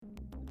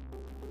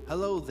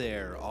Hello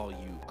there, all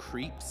you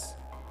creeps.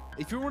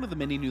 If you're one of the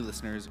many new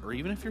listeners, or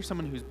even if you're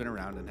someone who's been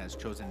around and has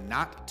chosen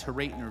not to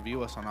rate and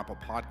review us on Apple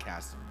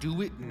Podcasts,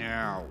 do it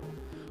now,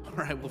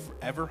 or I will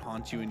forever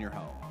haunt you in your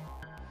home.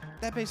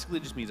 That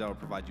basically just means I will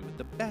provide you with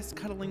the best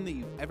cuddling that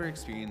you've ever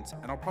experienced,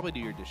 and I'll probably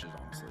do your dishes,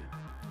 honestly.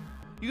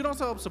 You can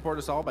also help support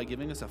us all by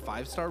giving us a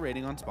 5-star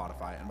rating on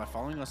Spotify and by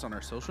following us on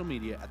our social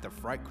media at The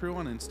Fright Crew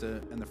on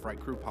Insta and The Fright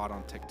Crew Pod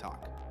on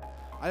TikTok.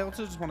 I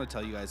also just want to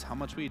tell you guys how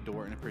much we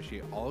adore and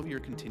appreciate all of your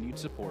continued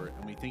support,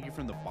 and we thank you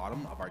from the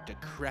bottom of our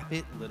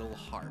decrepit little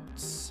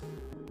hearts.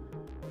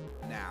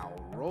 Now,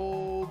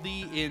 roll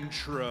the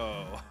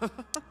intro.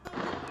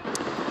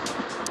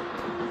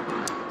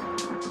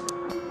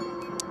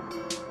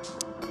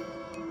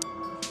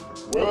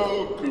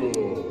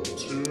 Welcome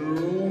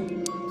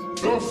to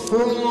the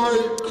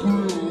Fright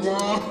Crew.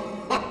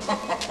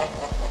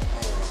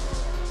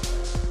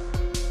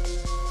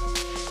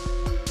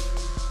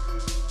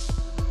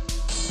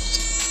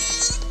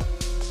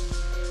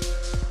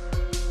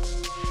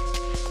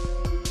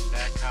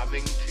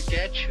 To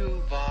get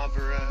you,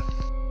 Barbara.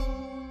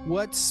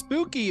 What's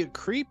spooky, you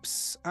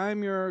creeps?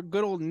 I'm your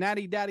good old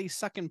natty daddy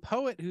sucking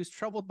poet who's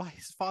troubled by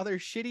his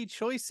father's shitty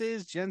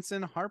choices,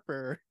 Jensen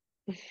Harper.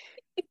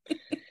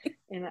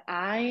 And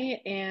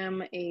I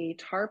am a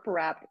tarp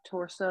wrapped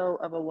torso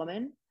of a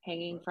woman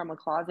hanging from a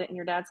closet in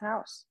your dad's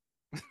house.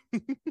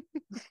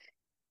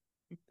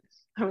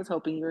 I was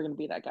hoping you were going to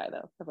be that guy,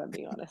 though, if I'm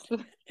being honest.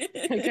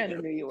 I kind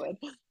of knew you would.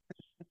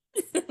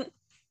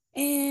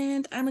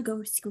 And I'm a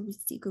ghost,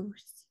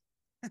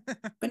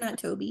 but not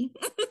Toby.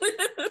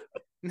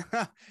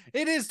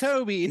 It is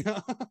Toby.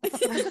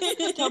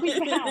 Toby's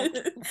back.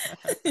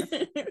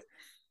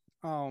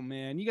 Oh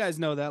man, you guys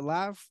know that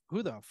laugh.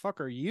 Who the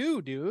fuck are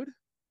you, dude?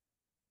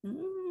 I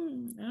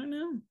don't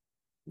know.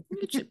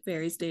 Chip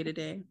varies day to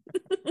day.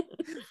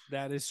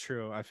 That is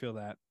true. I feel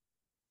that.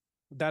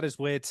 That is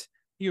Whit.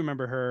 You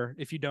remember her.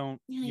 If you don't,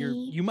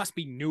 you must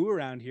be new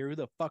around here. Who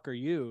the fuck are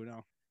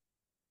you?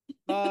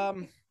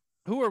 No.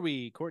 Who are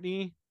we,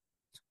 Courtney?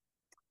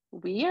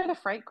 We are the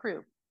Fright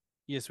Crew.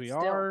 Yes, we Still.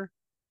 are.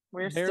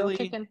 We're barely,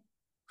 still kicking.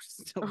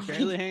 Still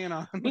barely hanging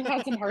on. We've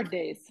had some hard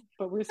days,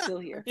 but we're still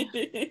here.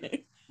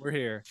 We're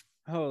here.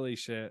 Holy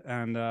shit.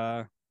 And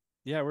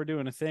yeah, we're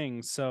doing a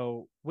thing.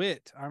 So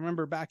Whit, I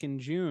remember back in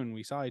June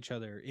we saw each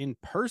other in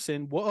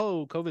person.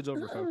 Whoa, COVID's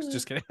over, folks.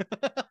 Just kidding.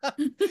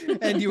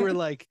 And you were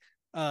like,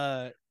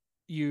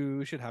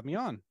 you should have me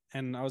on.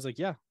 And I was like,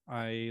 yeah,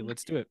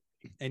 let's do it.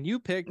 And you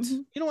picked,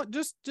 you know what?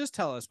 Just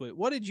tell us, Whit,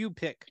 what did you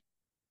pick?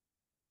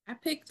 I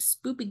picked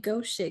spoopy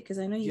ghost shit because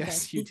I know you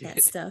guys hate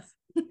that stuff.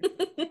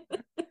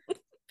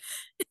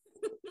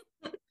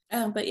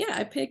 But yeah,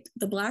 I picked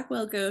the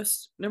Blackwell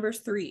Ghost number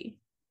 3.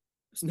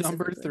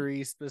 Number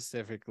 3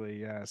 specifically,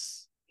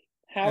 yes.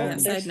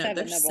 There's side note, 7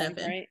 there's of 7.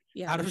 them, right?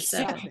 Yeah, Out of there's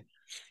 7.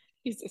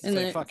 Jesus. And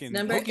like then fucking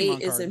number Pokemon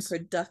 8 is in cards.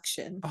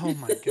 production. Oh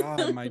my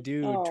god, my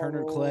dude, Oh,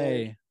 Turner Lord.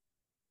 Clay.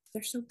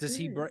 They're so Does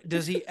good.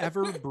 does he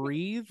ever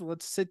breathe?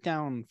 Let's sit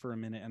down for a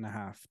minute and a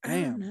half. I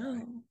Damn.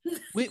 don't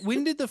know.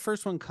 When did the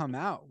first one come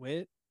out,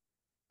 Whit?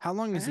 How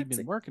long has he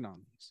been working on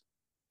these?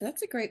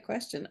 That's a great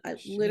question.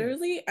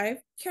 Shit.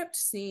 I've kept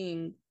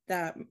seeing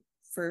that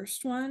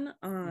first one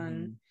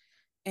on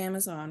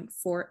Amazon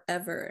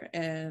forever,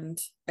 and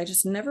I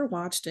just never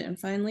watched it. And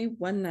finally,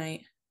 one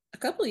night, a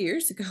couple of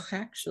years ago,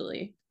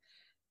 actually,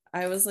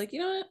 I was like,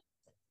 you know what?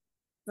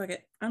 Fuck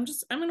it. I'm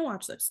gonna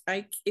watch this.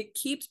 It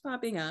keeps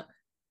popping up.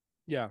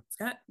 Yeah. It's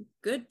got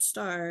good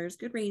stars,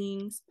 good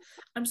ratings.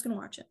 I'm just gonna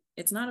watch it.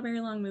 It's not a very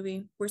long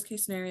movie. Worst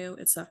case scenario,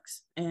 it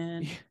sucks.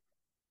 And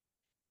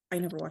I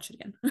never watch it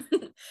again.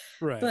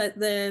 Right. But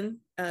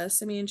then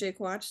Simi and Jake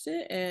watched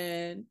it,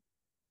 and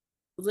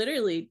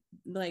literally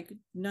like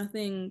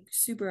nothing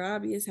super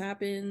obvious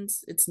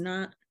happens. It's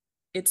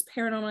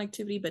paranormal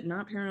activity, but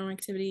not paranormal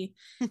activity.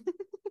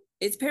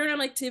 It's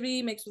paranormal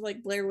activity mixed with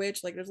like Blair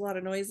Witch. Like there's a lot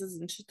of noises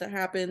and shit that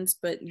happens,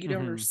 but you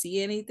don't ever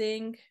see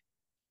anything.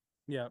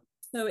 Yeah.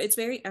 So it's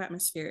very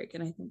atmospheric,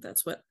 and I think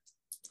that's what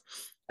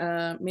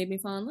made me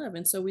fall in love.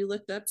 And so we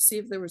looked up to see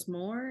if there was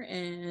more,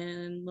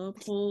 and lo and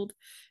behold,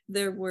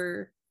 there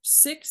were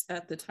 5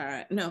 at the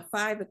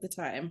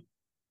time.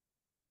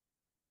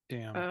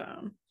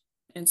 Damn.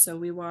 And so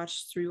we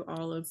watched through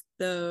all of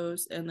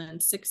those, and then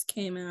 6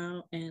 came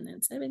out, and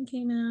then 7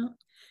 came out,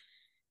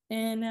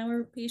 and now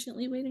we're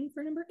patiently waiting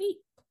for number 8.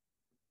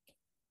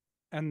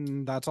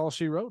 And that's all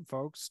she wrote,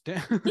 folks.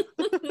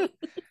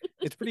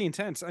 It's pretty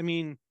intense. I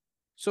mean,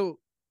 so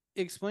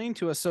explain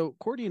to us. So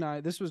Courtney and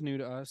I, this was new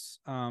to us.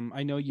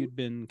 I know you'd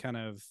been kind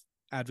of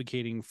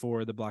advocating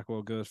for the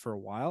Blackwell Ghost for a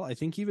while. I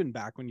think even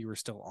back when you were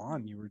still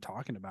on, you were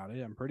talking about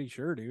it. I'm pretty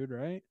sure, dude,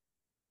 right?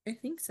 I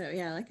think so.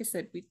 Yeah, like I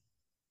said, it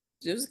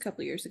was a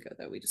couple of years ago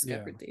that we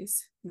discovered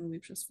these, and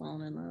we've just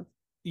fallen in love.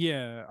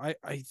 Yeah,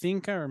 I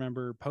think I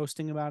remember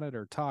posting about it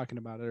or talking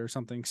about it or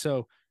something.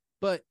 So,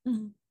 but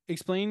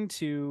explain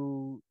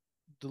to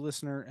the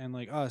listener and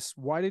like us,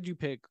 why did you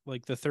pick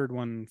like the third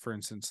one, for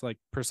instance, like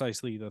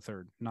precisely the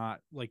third, not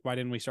like, why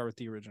didn't we start with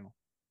the original?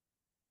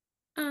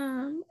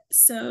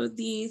 So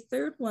the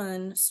third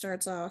one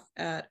starts off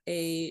at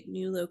a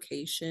new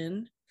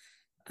location,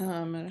 at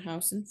a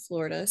house in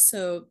Florida.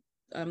 So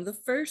the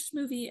first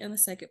movie and the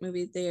second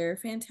movie, they're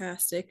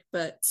fantastic,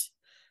 but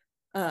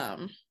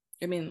um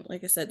I mean,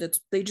 like I said,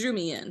 they drew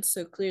me in,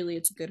 so clearly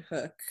it's a good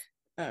hook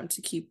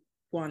to keep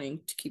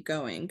wanting to keep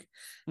going.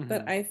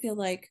 But I feel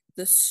like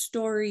the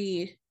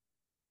story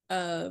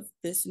of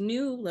this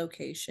new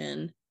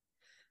location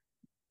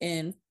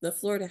in the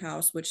Florida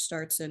house, which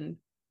starts in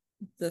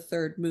the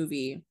third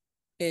movie,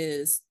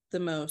 is the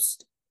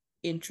most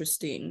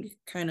interesting,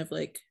 kind of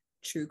like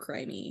true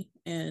crimey,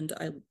 and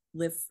I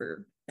live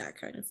for that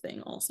kind of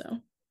thing also.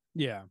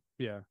 Yeah,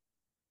 yeah.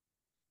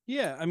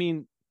 I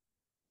mean,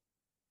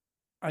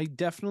 I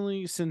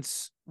definitely,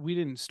 since we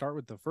didn't start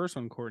with the first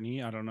one,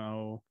 Courtney, I don't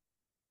know,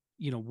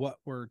 what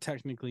we're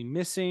technically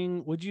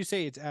missing. Would you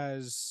say it's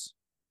as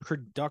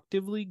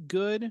productively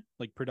good,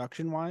 like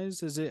production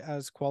wise, is it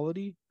as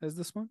quality as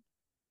this one?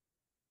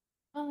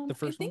 The I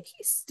first one? think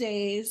he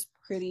stays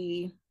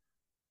pretty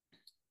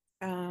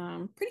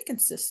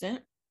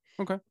consistent.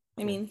 Okay.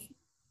 I mean,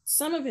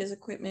 some of his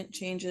equipment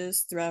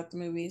changes throughout the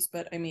movies,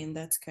 but I mean,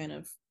 that's kind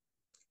of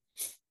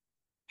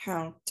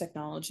how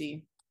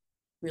technology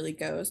really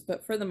goes.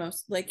 But for the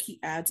most, like, he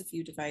adds a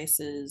few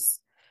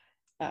devices.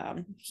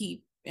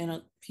 He in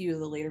a few of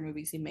the later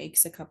movies, he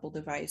makes a couple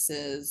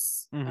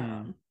devices,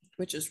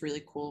 which is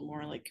really cool.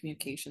 More like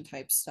communication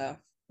type stuff,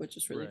 which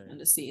is really fun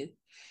to see.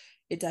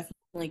 It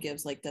definitely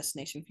gives like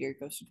Destination Fear,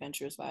 Ghost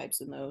Adventures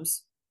vibes in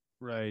those.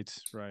 Right.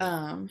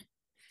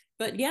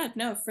 But yeah,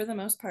 no, for the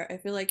most part, I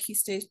feel like he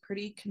stays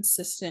pretty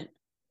consistent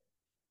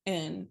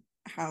in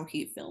how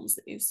he films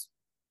these.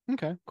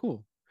 Okay,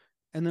 cool.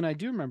 And then I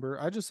do remember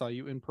I just saw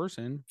you in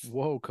person.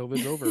 Whoa,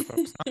 COVID's over,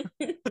 folks.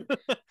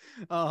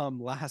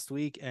 Last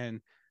week, and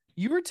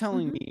you were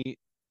telling me,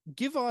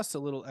 give us a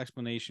little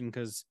explanation,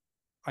 because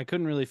I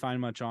couldn't really find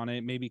much on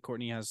it. Maybe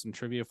Courtney has some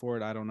trivia for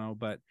it. I don't know,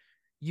 but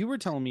you were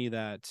telling me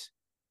that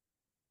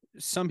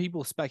some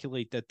people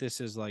speculate that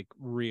this is like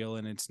real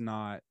and it's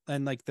not,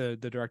 and like the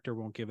director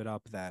won't give it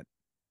up that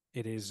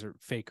it is or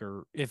fake,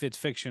 or if it's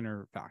fiction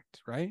or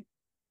fact, right?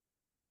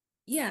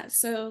 Yeah,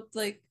 so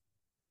like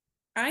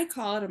I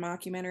call it a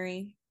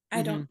mockumentary.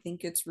 I don't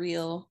think it's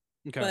real,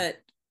 Okay. but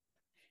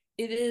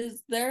it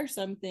is. There's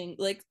something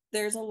like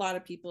there's a lot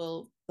of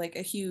people, like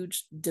a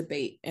huge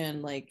debate,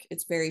 and like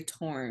it's very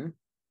torn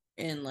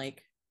in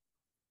like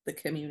the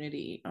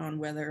community on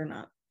whether or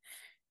not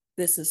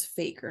this is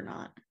fake or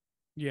not.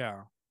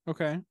 Yeah.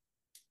 Okay.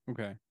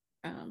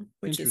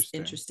 Which is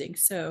interesting.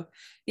 So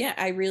yeah,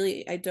 I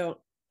don't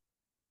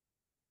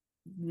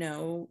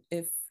know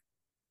if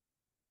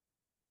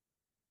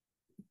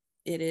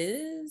it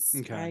is.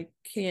 Okay. I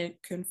can't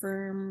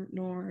confirm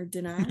nor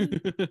deny.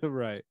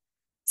 Right.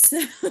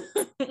 So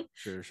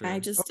Sure. I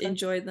just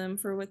enjoy them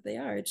for what they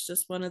are. It's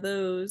just one of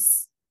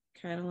those,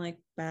 kind of like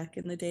back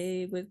in the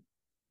day with,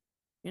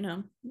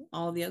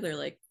 all the other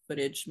like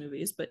footage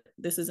movies, but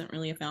this isn't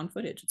really a found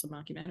footage. It's a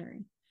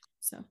mockumentary.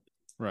 So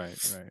Right.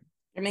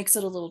 it makes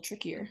it a little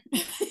trickier.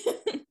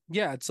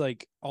 Yeah, it's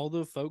like all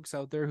the folks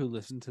out there who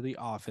listen to The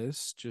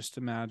Office, just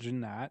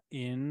imagine that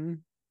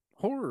in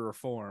horror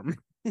form.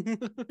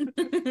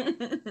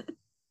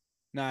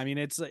 No, I mean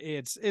it's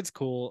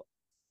cool.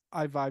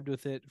 I vibed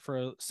with it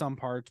for some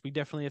parts. We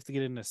definitely have to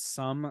get into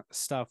some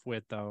stuff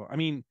with, though. I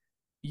mean,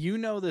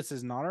 this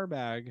is not our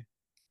bag,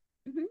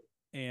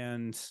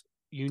 and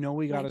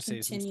we got to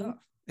say some stuff.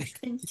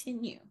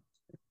 Continue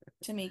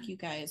to make you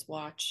guys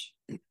watch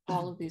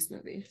all of these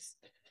movies.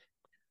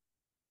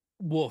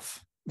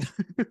 Woof.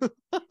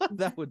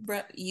 That would.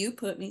 Brett, you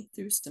put me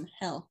through some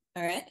hell.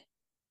 All right.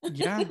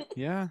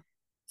 Yeah.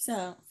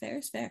 So fair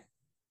is fair.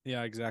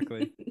 Yeah,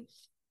 exactly.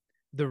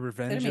 The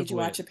Revenge Could have made you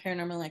Whit. watch a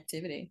Paranormal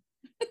Activity.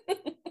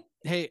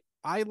 Hey,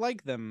 I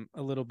like them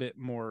a little bit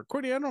more.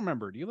 Courtney, I don't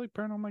remember. Do you like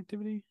Paranormal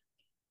Activity?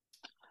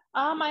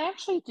 I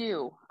actually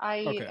do.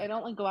 I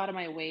don't like go out of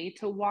my way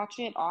to watch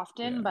it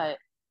often, but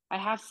I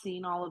have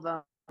seen all of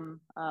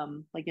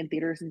them like in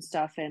theaters and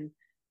stuff, and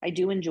I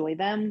do enjoy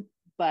them,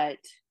 but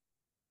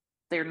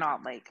they're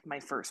not like my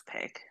first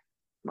pick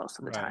most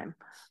of the time.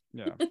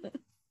 Yeah.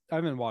 I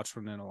haven't watched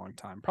one in a long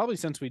time. Probably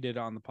since we did it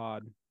on the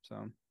pod.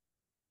 So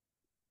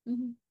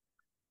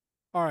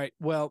All right.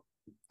 Well,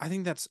 I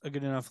think that's a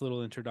good enough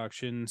little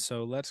introduction.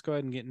 So let's go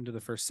ahead and get into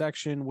the first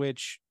section,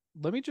 which,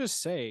 let me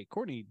just say,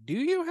 Courtney, do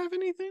you have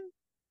anything?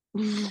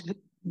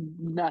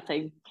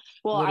 Nothing.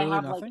 Well, Literally I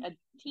have nothing? like a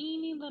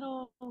teeny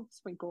little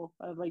sprinkle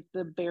of like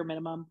the bare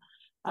minimum.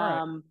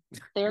 Right.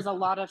 There's a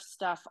lot of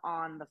stuff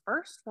on the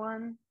first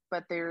one,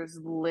 but there's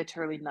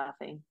literally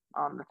nothing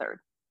on the third.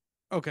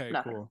 Okay,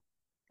 nothing. Cool.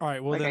 All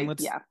right. Well, like then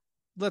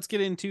let's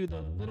get into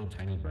the little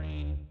tiny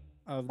brain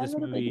of this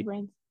movie.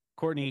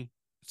 Courtney,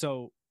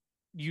 so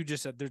you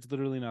just said there's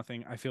literally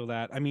nothing. I feel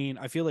that. I mean,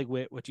 I feel like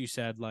Whit, what you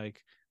said,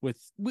 like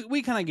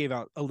we kind of gave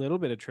out a little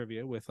bit of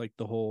trivia with like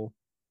the whole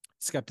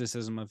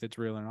skepticism of if it's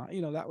real or not.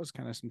 That was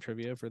kind of some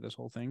trivia for this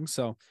whole thing.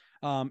 So,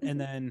 and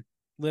then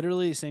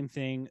literally the same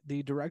thing.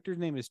 The director's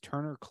name is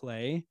Turner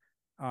Clay.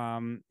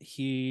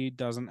 He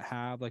doesn't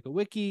have like a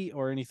wiki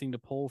or anything to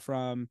pull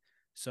from,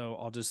 so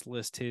I'll just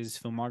list his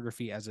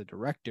filmography as a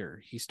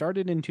director. He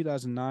started in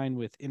 2009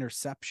 with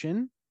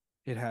Interception.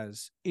 It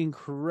has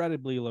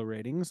incredibly low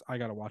ratings. I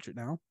gotta watch it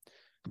now.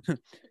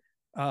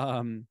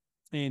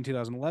 In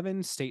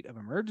 2011, State of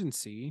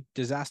Emergency,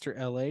 Disaster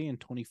LA in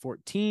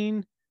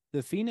 2014,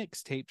 The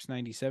Phoenix Tapes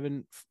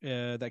 97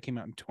 that came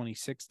out in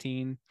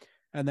 2016.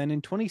 And then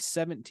in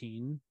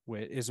 2017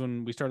 is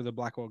when we started the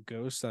Blackwell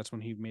Ghost. That's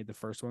when he made the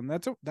first one.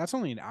 That's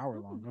only an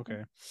hour long.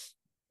 Okay.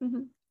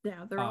 Mm-hmm.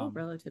 Yeah, they're all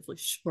relatively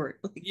short.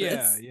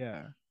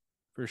 Yeah,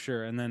 for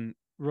sure. And then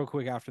real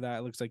quick after that,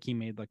 it looks like he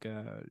made like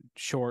a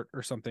short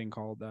or something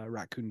called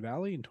Raccoon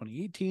Valley in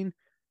 2018.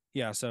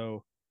 Yeah,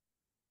 so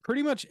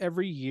pretty much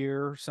every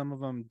year, some of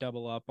them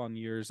double up on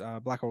years.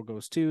 Blackwell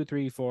Ghost 2,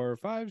 3, 4,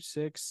 5,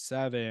 6,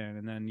 7.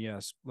 And then,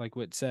 yes, like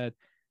Whit said,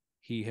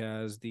 he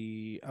has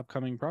the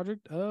upcoming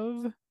project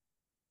of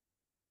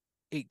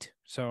 8.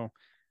 So,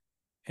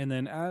 and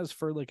then as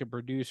for like a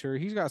producer,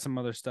 he's got some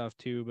other stuff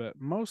too, but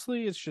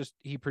mostly it's just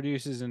he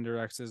produces and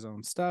directs his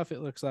own stuff,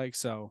 it looks like.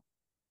 So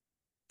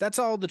that's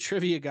all the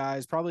trivia,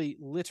 guys. Probably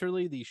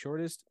literally the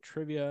shortest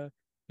trivia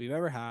we've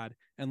ever had,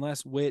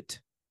 unless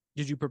Whit,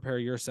 did you prepare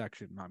your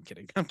section? No, I'm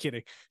kidding. I'm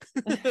kidding.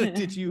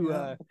 Did you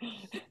No.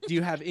 do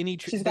you have any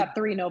She's got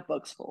 3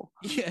 notebooks full.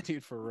 Yeah,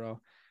 dude, for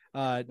real.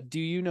 Do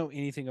you know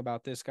anything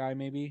about this guy,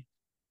 maybe?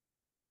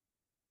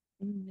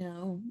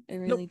 No, I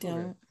really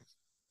don't.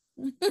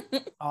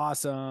 Okay.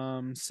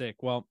 Awesome. Sick.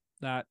 Well,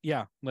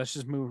 let's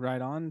just move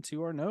right on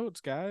to our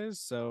notes, guys.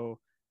 So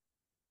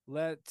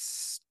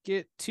let's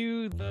get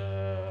to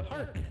the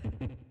heart.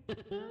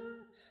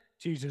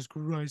 Jesus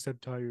Christ, I'm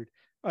tired.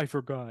 I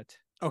forgot.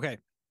 Okay.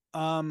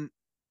 So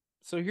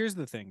here's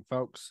the thing,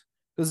 folks.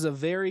 This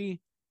is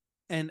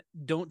and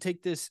don't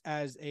take this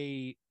as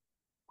a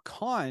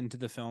con to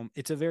the film.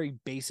 It's a very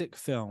basic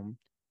film.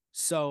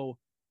 So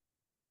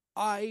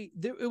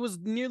it was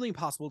nearly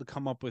impossible to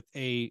come up with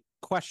a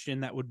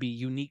question that would be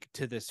unique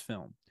to this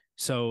film.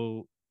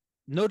 So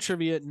no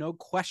trivia, no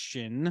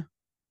question,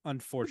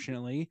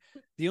 unfortunately.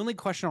 The only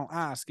question I'll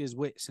ask is,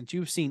 wait, since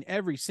you've seen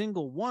every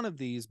single one of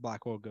these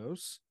Blackwell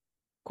Ghosts,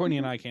 Courtney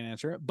and I can't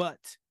answer it, but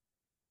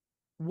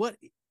what,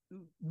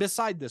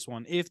 beside this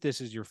one, if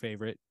this is your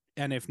favorite,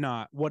 and if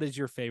not, what is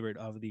your favorite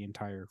of the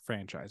entire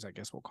franchise? I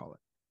guess we'll call it.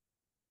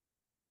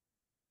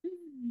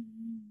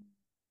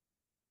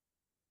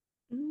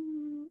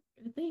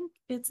 I think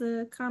it's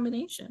a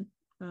combination.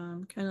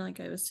 Kind of like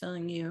I was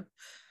telling you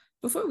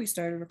before we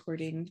started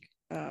recording,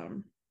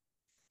 kind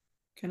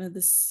of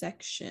the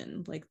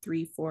section like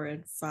 3, 4,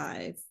 and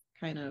 5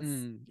 kind of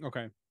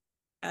okay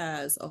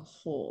as a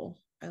whole.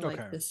 I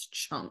like this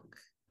chunk.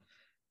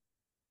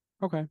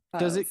 Okay.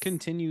 Does it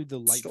continue the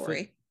Lightfoot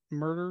story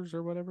murders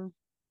or whatever?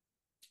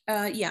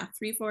 Yeah,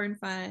 3, 4, and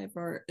 5,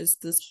 or is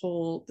this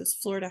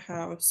Florida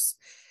house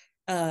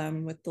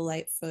with the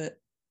Lightfoot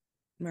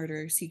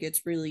murders. He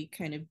gets really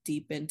kind of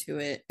deep into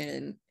it,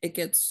 and it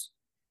gets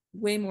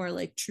way more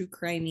like true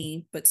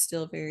crimey, but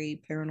still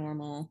very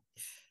paranormal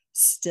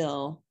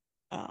still.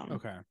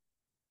 Okay.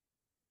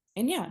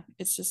 And yeah,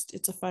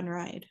 it's a fun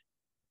ride.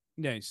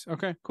 Nice.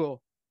 Okay,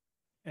 cool.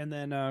 And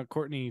then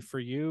Courtney, for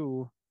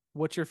you,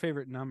 what's your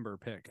favorite number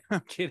pick?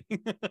 I'm kidding.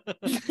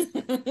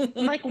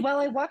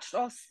 I watched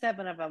all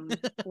 7 of them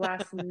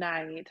last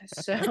night,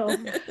 so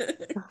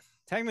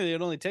technically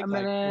it only takes 8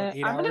 hours.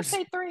 I'm gonna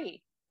say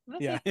 3.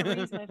 Yeah, 3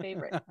 is my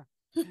favorite.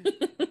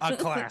 A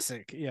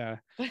classic. Yeah.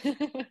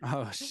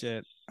 Oh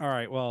shit. All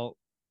right. Well,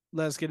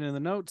 let's get into the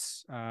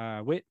notes.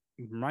 Whit,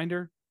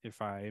 reminder: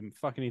 if I'm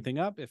fucking anything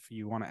up, if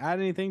you want to add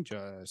anything,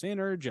 just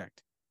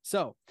interject.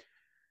 So,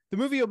 the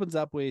movie opens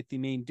up with the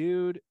main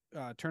dude,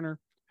 Turner,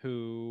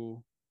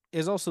 who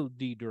is also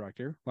the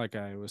director, like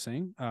I was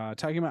saying,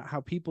 talking about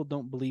how people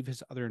don't believe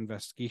his other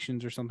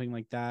investigations or something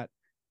like that.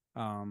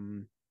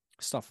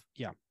 Stuff.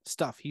 Yeah,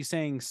 stuff. He's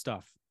saying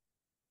stuff.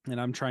 And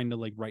I'm trying to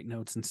like write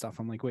notes and stuff.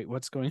 I'm like, wait,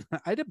 what's going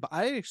on?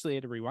 I actually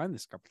had to rewind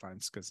this a couple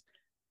times because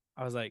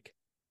I was like,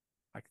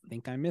 I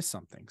think I missed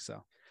something.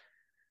 So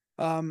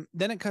then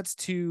it cuts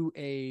to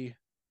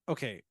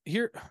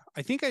here.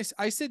 I think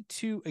I said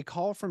to a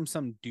call from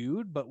some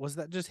dude, but was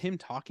that just him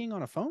talking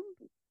on a phone?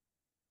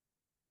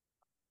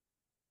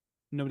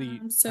 Nobody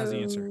has the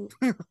answer.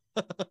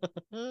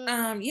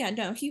 Yeah,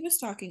 no, he was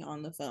talking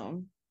on the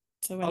phone.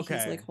 So when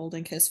he's like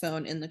holding his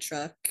phone in the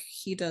truck,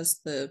 he does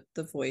the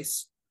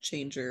voice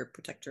changer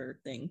protector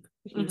thing.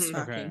 He was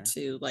talking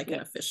to like an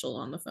official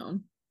on the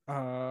phone.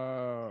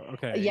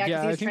 Okay. Yeah,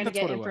 because I he's think trying to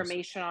get what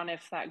information on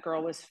if that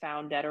girl was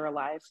found dead or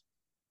alive.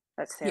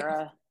 That's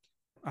Sarah.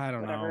 Yeah. I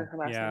don't know.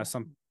 Yeah,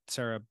 some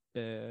Sarah.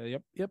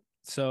 Yep.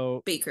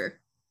 So Baker.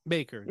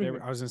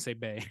 I was gonna say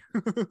Bay.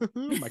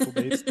 Michael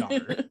Bay's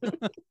daughter.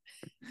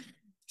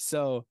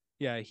 So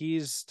yeah,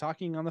 he's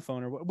talking on the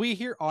phone, or we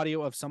hear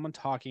audio of someone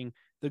talking.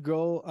 The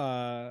girl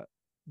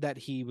that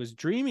he was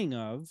dreaming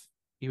of.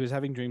 He was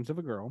having dreams of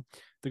a girl.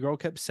 The girl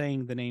kept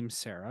saying the name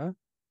Sarah.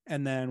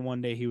 And then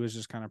one day he was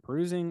just kind of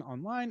perusing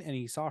online and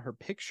he saw her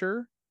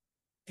picture.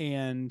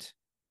 And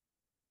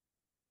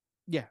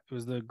Yeah, it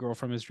was the girl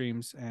from his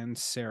dreams. And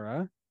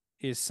Sarah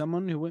is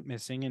someone who went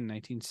missing in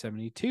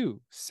 1972.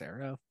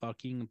 Sarah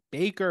fucking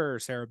Baker,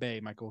 Sarah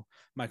Bay, Michael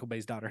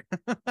Bay's daughter.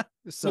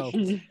 So,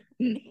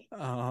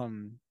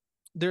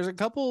 there's a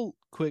couple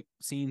quick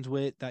scenes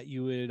with that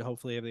you would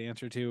hopefully have the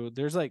answer to.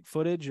 There's like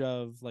footage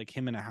of like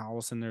him in a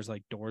house and there's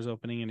like doors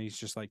opening and he's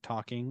just like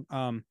talking.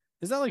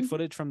 Is that like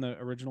footage from the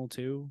original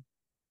too?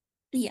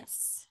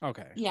 Yes.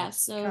 Okay. Yeah,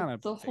 so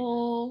the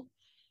whole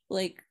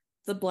like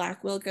the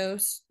Blackwell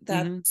ghost,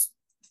 that's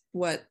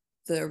what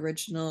the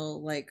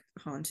original like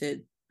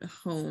haunted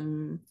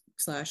home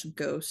 /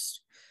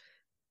 ghost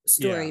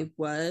story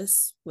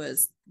was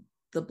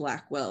the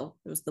Blackwell.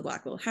 It was the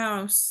Blackwell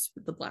house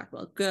with the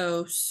Blackwell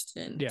ghost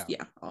and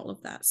all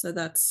of that. So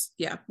that's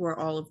where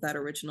all of that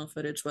original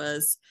footage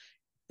was.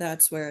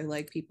 That's where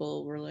like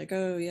people were like,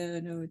 oh yeah,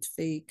 no, it's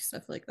fake,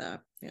 stuff like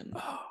that. And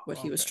what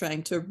he was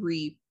trying to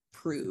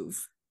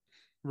reprove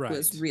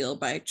was real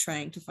by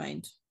trying to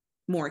find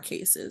more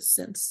cases,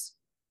 since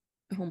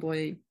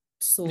homeboy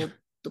sold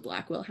the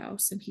Blackwell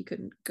house and he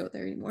couldn't go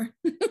there anymore.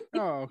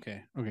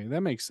 Okay,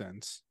 that makes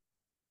sense.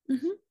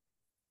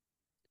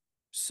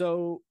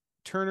 So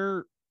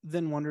Turner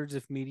then wonders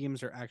if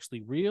mediums are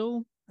actually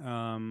real.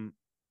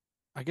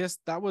 I guess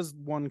that was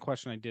one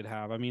question I did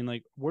have. I mean,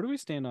 like, where do we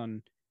stand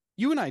on?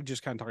 You and I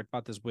just kind of talked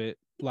about this with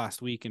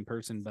last week in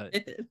person, but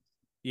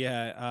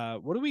yeah,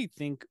 what do we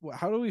think?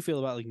 How do we feel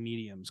about like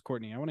mediums,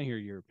 Courtney? I want to hear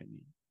your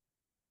opinion.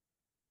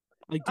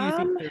 Like, do you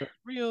think they're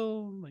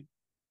real? Like,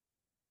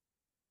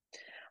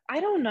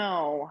 I don't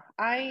know.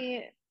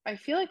 I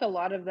feel like a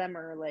lot of them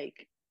are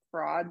like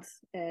frauds,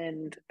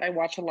 and I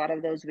watch a lot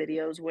of those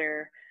videos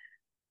where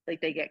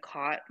like they get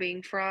caught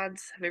being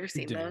frauds. Have you ever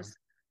seen those?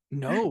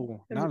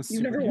 No, not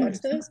You've never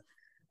watched those?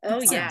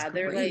 Oh yeah,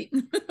 they're great.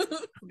 like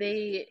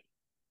they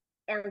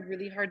are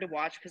really hard to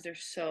watch because they're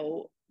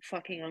so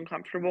fucking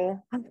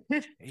uncomfortable.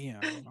 damn,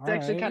 It's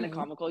actually kind of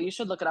comical. You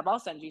should look it up. I'll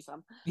send you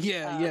some.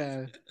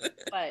 Yeah.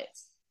 But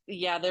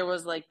yeah, there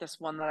was like this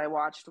one that I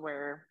watched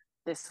where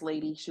this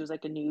lady, she was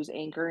like a news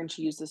anchor, and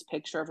she used this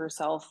picture of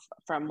herself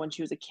from when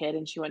she was a kid,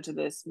 and she went to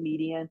this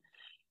medium,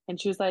 and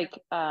she was like,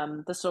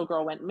 this little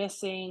girl went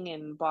missing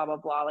and blah blah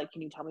blah, like,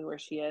 can you tell me where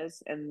she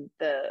is? And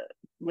the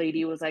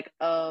lady was like,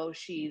 oh,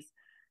 she's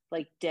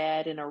like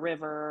dead in a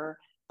river,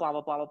 blah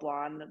blah blah blah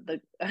blah.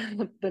 And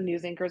the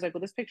news anchor is like,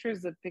 well, this picture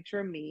is a picture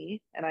of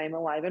me and I am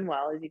alive and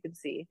well, as you can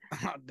see.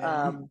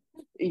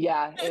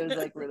 Yeah, it was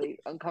like really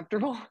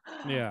uncomfortable.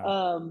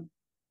 Yeah.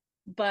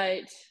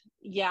 But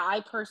yeah,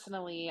 I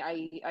personally,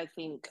 I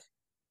think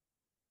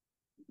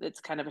it's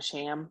kind of a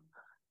sham.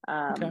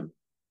 But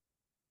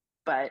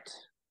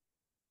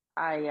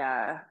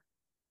I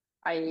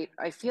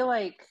feel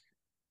like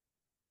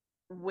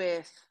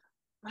with,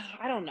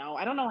 I don't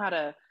know how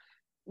to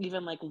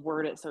even like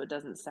word it so it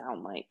doesn't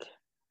sound like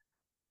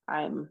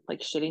I'm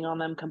like shitting on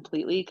them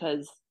completely,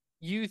 because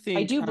you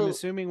think I'm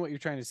assuming what you're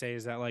trying to say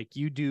is that like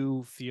you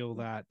do feel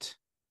that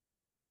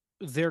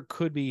there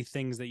could be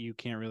things that you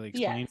can't really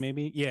explain,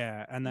 maybe.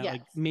 Yeah. And that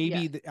like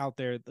maybe out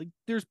there, like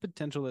there's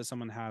potential that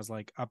someone has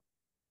like a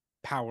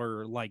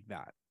power like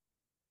that.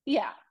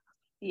 Yeah.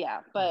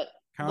 But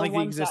kind of like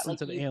the existence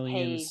that, like, of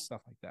aliens,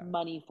 stuff like that.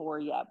 Money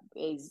for,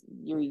 is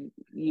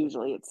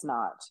usually it's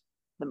not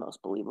the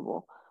most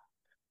believable.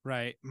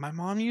 Right. My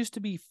mom used to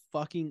be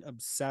fucking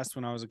obsessed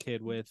when I was a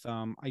kid with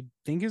I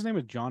think his name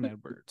is John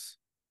Edwards.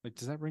 Like,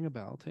 does that ring a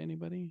bell to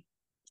anybody?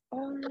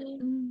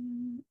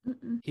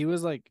 He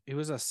was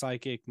a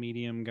psychic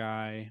medium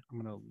guy.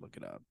 I'm gonna look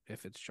it up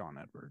if it's John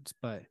Edwards.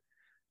 But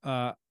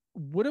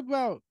what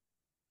about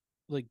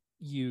like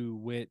you,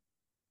 Whit?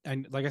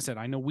 And like I said,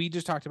 I know we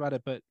just talked about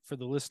it, but for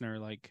the listener,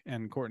 like,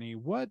 and Courtney,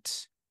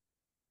 what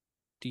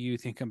do you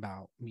think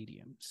about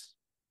mediums?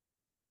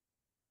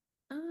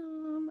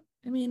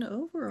 I mean,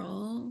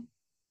 overall,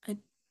 I'm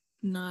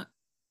not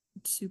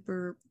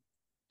super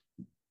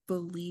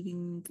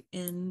believing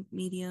in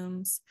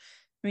mediums.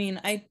 I mean,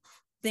 I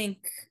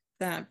think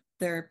that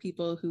there are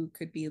people who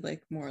could be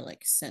like more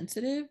like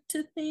sensitive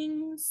to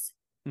things.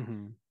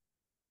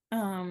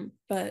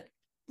 But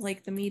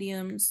like the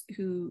mediums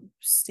who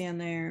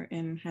stand there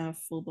and have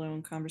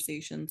full-blown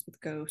conversations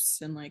with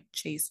ghosts and like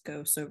chase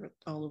ghosts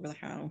all over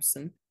the house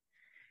and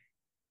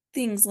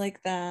things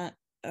like that,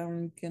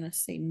 I'm gonna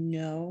say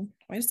no.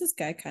 Why does this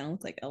guy kind of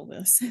look like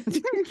Elvis?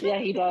 Yeah,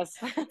 he does.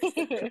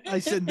 I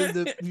sent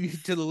them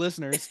to the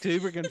listeners,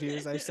 super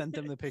confused. I sent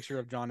them the picture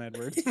of John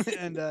Edwards,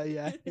 and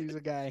yeah, he's a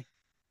guy.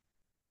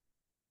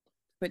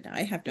 But no,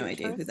 I have no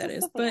idea who that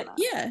is. But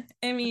yeah,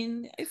 I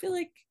mean, I feel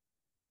like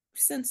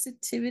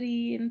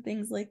sensitivity and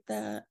things like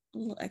that, a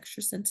little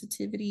extra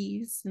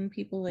sensitivities, and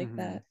people like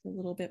that a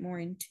little bit more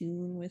in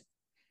tune with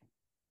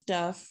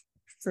stuff,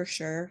 for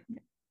sure.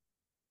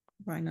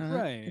 Why not?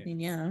 Right. I mean,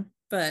 yeah.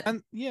 But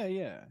and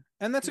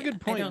and that's a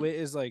good point. Whit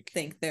is like,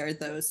 think there are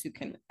those who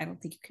can. I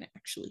don't think you can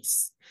actually,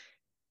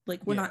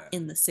 like, we're not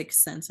in the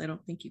sixth sense. I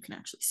don't think you can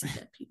actually see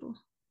dead people.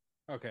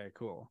 Okay,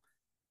 cool.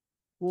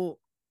 Well,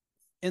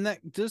 and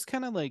that does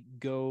kind of like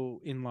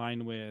go in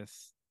line with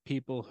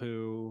people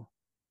who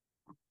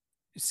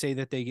say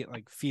that they get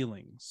like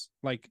feelings.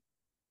 Like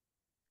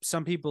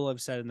some people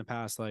have said in the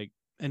past, like,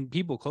 and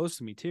people close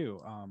to me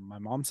too, my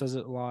mom says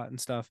it a lot and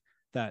stuff,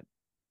 that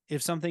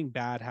if something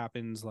bad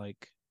happens,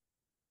 like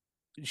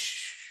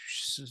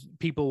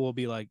people will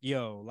be like,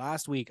 yo,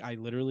 last week I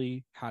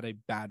literally had a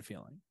bad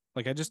feeling,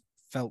 like I just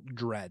felt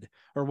dread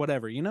or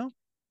whatever, you know.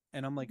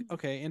 And I'm like,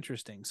 okay,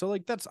 interesting. So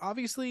like that's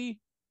obviously,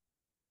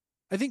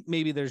 I think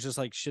maybe there's just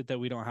like shit that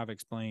we don't have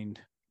explained.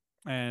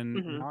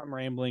 And now I'm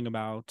rambling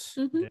about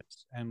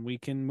this, and we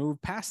can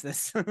move past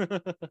this.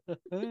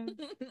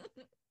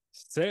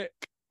 Sick.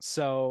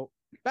 So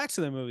back to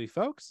the movie,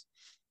 folks.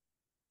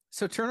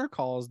 So Turner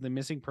calls the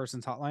missing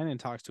persons hotline and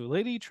talks to a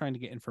lady trying to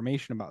get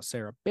information about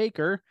Sarah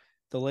Baker.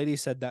 The lady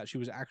said that she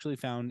was actually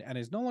found and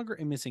is no longer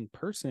a missing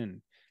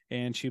person,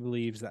 and she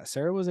believes that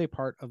Sarah was a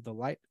part of the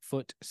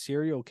Lightfoot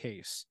serial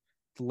case.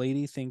 The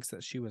lady thinks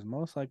that she was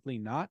most likely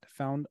not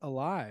found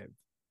alive.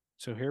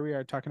 So here we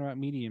are talking about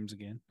mediums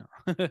again.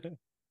 No.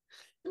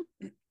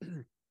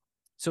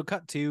 So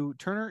cut to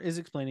Turner is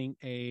explaining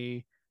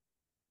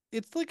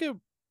it's like a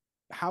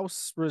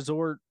house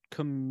resort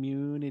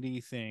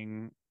community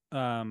thing,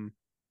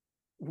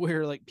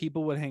 where like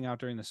people would hang out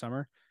during the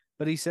summer,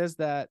 but he says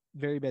that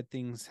very bad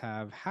things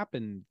have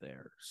happened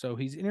there. So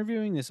he's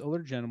interviewing this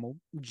older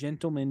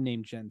gentleman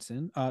named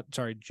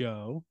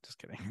Joe. Just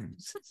kidding.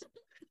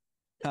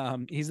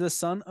 He's the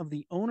son of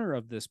the owner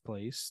of this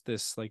place,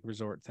 this like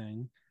resort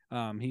thing.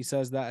 He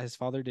says that his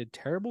father did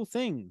terrible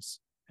things,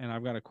 and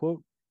I've got a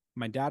quote: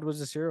 "My dad was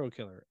a serial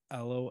killer."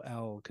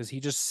 LOL, because he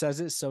just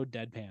says it so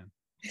deadpan.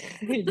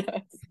 He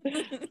does.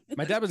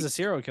 My dad was a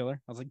serial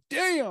killer. I was like,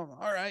 damn,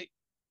 all right,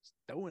 just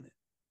doing it.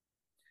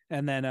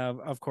 And then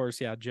of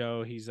course, yeah,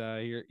 Joe, he's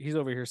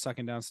over here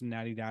sucking down some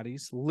natty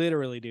daddies.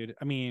 Literally, dude.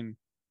 I mean,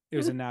 it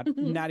was a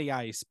natty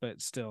ice,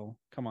 but still,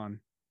 come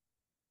on.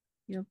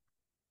 Yep.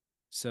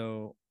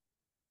 So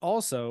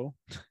also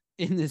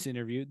in this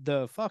interview,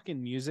 the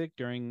fucking music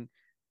during,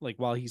 like,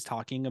 while he's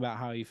talking about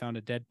how he found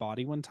a dead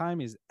body one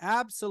time is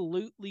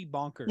absolutely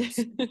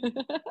bonkers.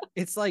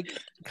 It's like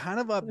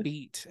kind of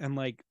upbeat and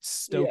like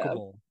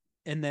stokeable. Yeah.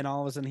 And then all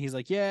of a sudden he's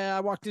like, yeah,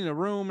 I walked in a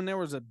room and there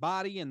was a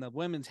body and the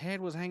woman's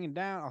head was hanging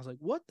down. I was like,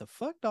 what the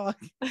fuck, dog?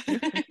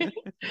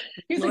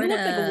 He's like, look like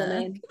a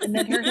woman. And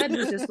then her head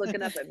was just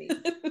looking up at me.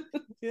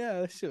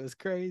 Yeah, that shit was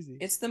crazy.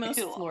 It's the most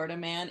Florida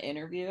man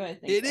interview, I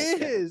think. It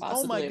is.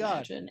 Oh my God.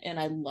 Imagine, and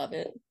I love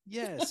it.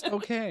 Yes.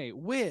 Okay.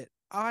 Whit.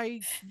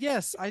 I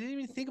didn't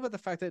even think about the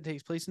fact that it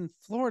takes place in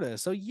Florida.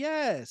 So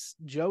yes,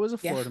 Joe is a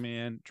Florida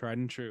man, tried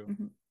and true.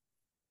 Mm-hmm.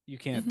 You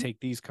can't take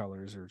these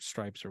colors or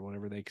stripes or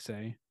whatever they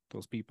say,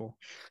 those people.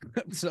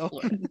 So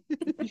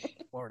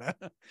Florida,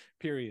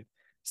 period.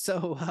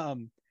 So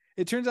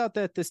it turns out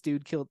that this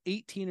dude killed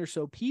 18 or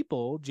so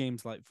people,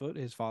 James Lightfoot,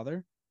 his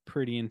father.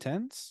 Pretty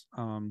intense.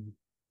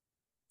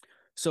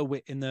 So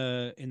in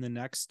the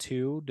next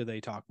two, do they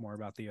talk more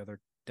about the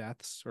other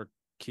deaths or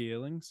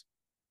killings?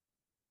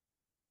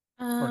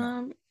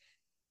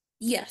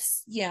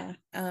 Yes, yeah.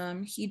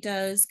 He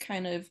does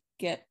kind of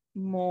get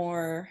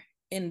more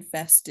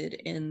invested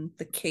in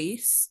the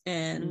case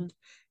and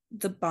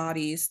the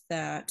bodies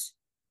that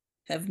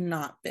have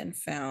not been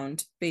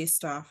found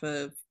based off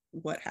of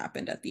what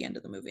happened at the end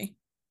of the movie.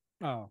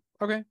 Oh,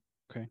 okay,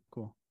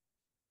 cool.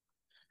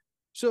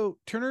 So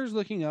Turner's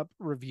looking up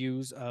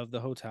reviews of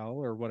the hotel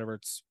or whatever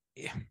it's.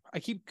 I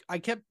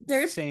kept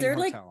saying they're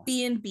hotel. Like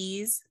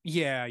B&Bs.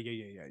 Yeah.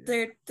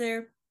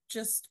 They're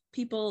just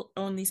people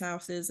own these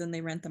houses and they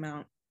rent them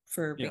out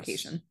for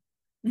vacation.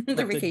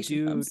 Their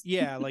vacation homes.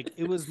 Yeah, like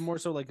it was more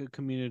so like a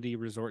community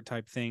resort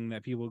type thing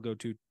that people go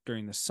to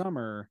during the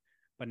summer.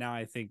 But now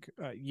I think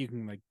you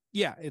can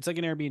it's like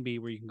an Airbnb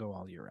where you can go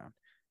all year round.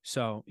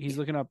 So he's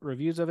looking up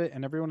reviews of it,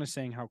 and everyone is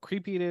saying how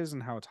creepy it is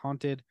and how it's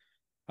haunted.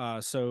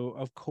 So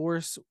of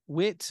course,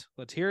 Whit,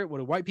 let's hear it. What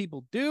do white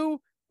people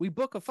do? We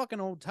book a fucking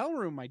hotel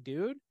room, my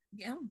dude.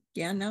 Yeah.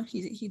 No,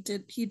 he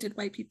did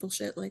white people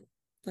shit like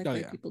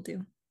white people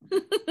do.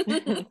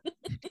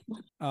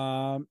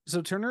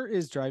 So Turner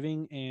is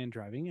driving.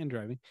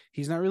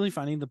 He's not really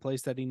finding the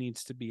place that he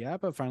needs to be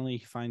at, but finally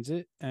he finds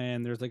it,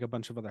 and there's like a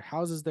bunch of other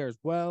houses there as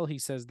well. He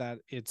says that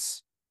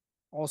it's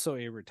also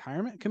a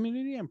retirement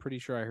community. I'm pretty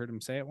sure I heard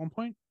him say at one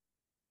point.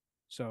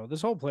 So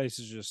this whole place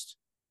is just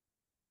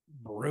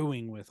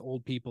brewing with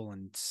old people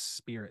and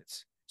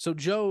spirits. So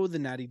Joe, the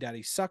natty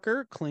daddy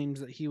sucker, claims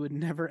that he would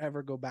never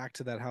ever go back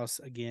to that house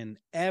again,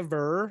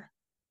 ever.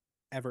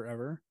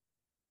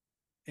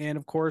 And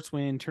of course,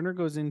 when Turner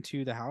goes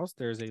into the house,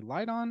 there's a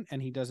light on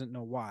and he doesn't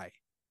know why.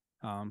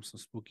 Some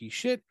spooky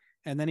shit.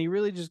 And then he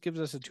really just gives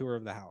us a tour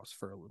of the house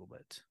for a little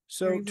bit.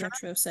 So very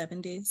retro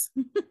 70s.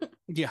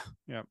 Yeah.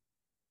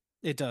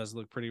 It does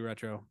look pretty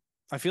retro.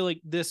 I feel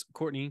like this,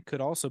 Courtney,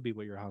 could also be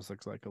what your house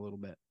looks like a little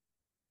bit.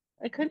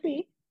 It could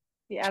be.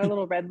 You add a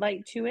little red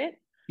light to it.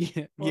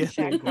 Yeah.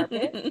 Shag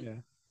carpet. Yeah.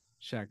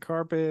 Shag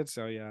carpets.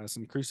 Oh yeah,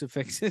 some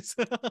crucifixes.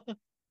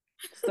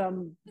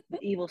 Some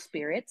evil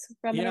spirits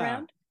running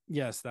around.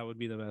 Yes, that would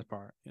be the best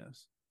part.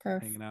 Yes.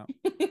 Perfect. Hanging out.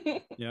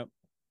 Yep.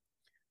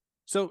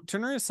 So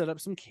Turner has set up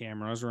some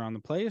cameras around the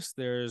place.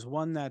 There's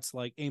one that's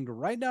like aimed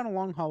right down a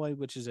long hallway,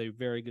 which is a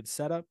very good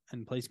setup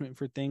and placement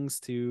for things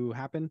to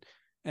happen.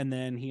 And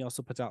then he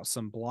also puts out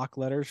some block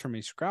letters from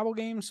a Scrabble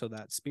game so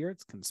that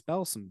spirits can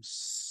spell some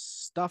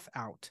stuff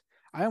out.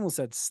 I almost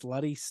said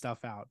slutty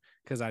stuff out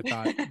because I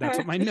thought that's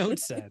what my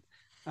notes said.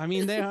 I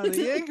mean,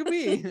 it could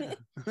be.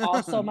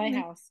 Also my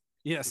house.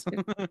 Yes.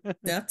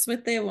 That's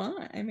what they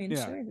want. I mean,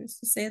 Yeah. sure.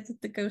 Just to say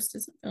that the ghost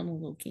isn't feeling a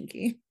little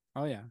kinky.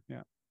 Oh, yeah.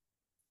 Yeah.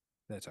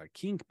 That's our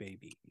kink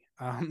baby.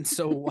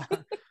 So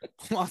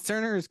while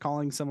Turner is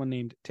calling someone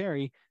named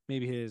Terry,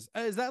 maybe his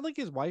is that like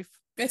his wife?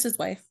 It's his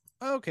wife.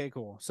 Okay,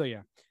 cool. So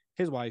yeah,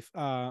 his wife.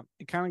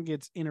 It kind of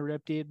gets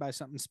interrupted by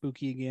something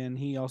spooky again.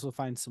 He also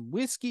finds some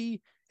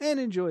whiskey and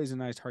enjoys a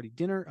nice hearty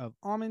dinner of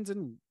almonds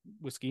and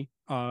whiskey.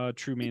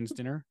 True man's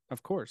dinner,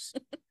 of course.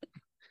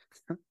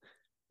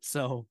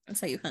 So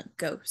That's how you hunt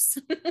ghosts.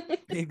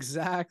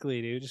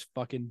 exactly, dude. Just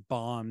fucking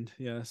bombed.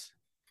 Yes.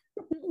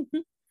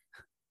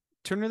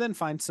 Turner then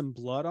finds some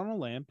blood on a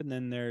lamp, and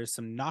then there's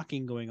some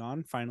knocking going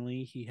on.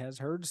 Finally, he has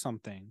heard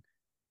something.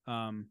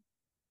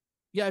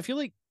 Yeah, I feel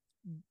like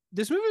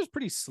this movie is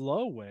pretty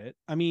slow, Whit.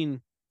 I mean,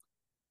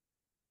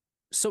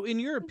 so in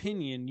your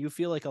opinion, you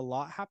feel like a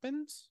lot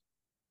happens?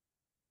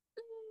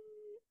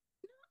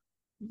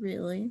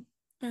 Really,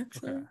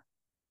 actually. Okay.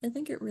 I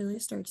think it really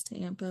starts to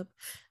amp up.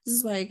 This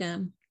is why,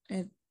 again,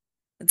 I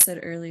had said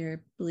earlier,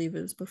 I believe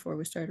it was before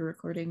we started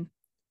recording,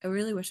 I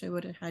really wish I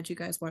would have had you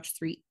guys watch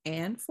 3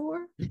 and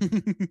 4.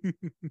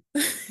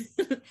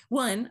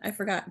 1, I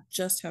forgot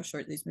just how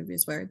short these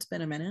movies were. It's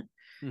been a minute.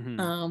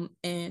 Mm-hmm.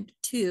 And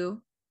 2,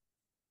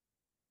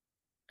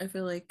 I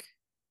feel like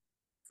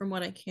from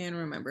what I can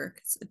remember,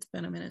 because it's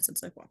been a minute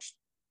since I've watched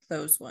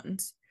those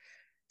ones,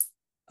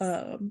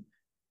 I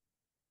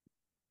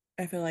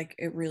feel like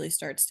it really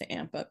starts to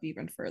amp up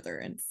even further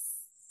in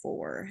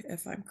 4,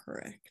 if I'm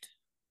correct.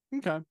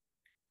 Okay.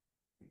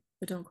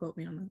 But don't quote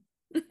me on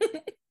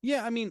that.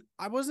 Yeah, I mean,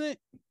 I wasn't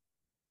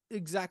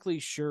exactly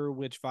sure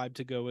which vibe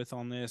to go with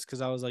on this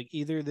because I was like,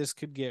 either this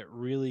could get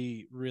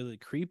really, really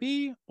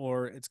creepy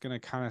or it's going to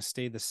kind of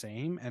stay the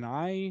same. And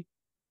I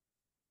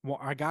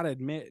got to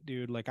admit,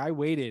 dude, like I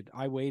waited.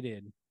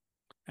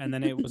 And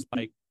then it was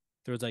like,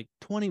 there was like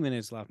 20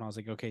 minutes left. And I was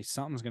like, okay,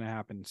 something's going to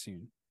happen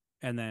soon.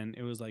 And then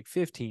it was like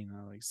 15. And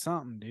I was like,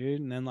 something,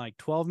 dude. And then like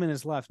 12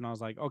 minutes left. And I was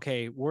like,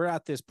 okay, we're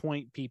at this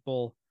point,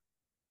 people,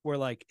 where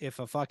like if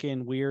a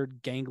fucking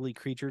weird gangly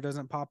creature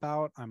doesn't pop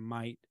out, I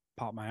might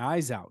pop my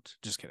eyes out.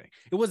 Just kidding.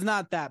 It was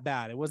not that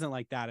bad. It wasn't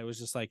like that. It was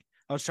just like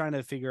I was trying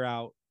to figure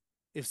out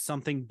if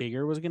something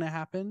bigger was going to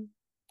happen.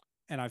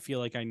 And I feel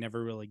like I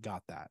never really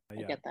got that. I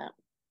get that.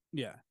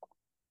 Yeah.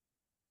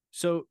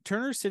 So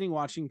Turner's sitting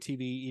watching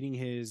TV, eating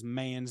his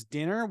man's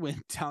dinner.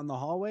 Went down the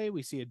hallway.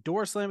 We see a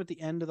door slam at the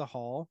end of the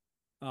hall.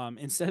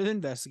 Instead of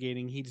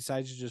investigating, he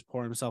decides to just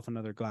pour himself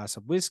another glass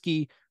of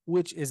whiskey,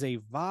 which is a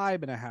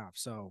vibe and a half.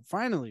 So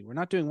finally, we're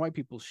not doing white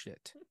people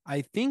shit.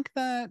 I think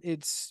that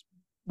it's,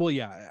 well,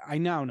 yeah, I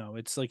now know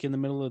it's like in the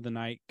middle of the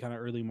night, kind of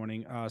early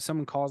morning.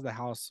 Someone calls the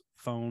house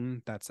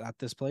phone that's at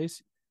this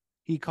place.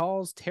 He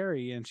calls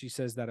Terry and she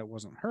says that it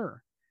wasn't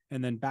her.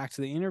 And then back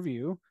to the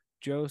interview,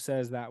 Joe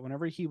says that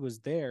whenever he was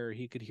there,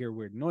 he could hear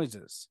weird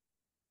noises.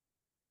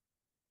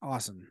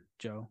 Awesome,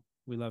 Joe.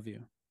 We love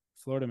you.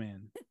 Florida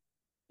man.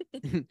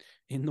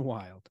 In the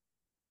wild.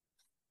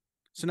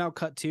 So now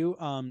cut to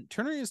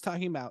Turner is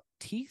talking about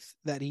teeth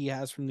that he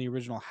has from the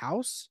original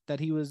house that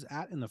he was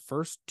at in the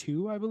first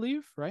 2, I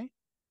believe, right?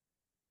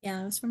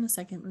 Yeah, it was from the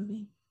second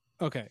movie.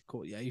 Okay,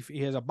 cool. Yeah,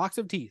 he has a box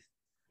of teeth.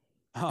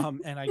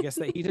 And I guess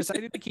that he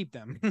decided to keep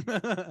them.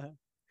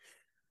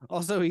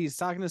 Also, he's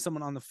talking to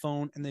someone on the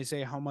phone and they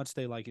say how much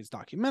they like his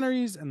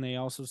documentaries, and they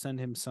also send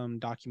him some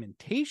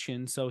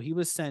documentation. So he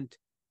was sent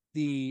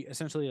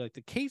essentially like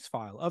the case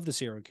file of the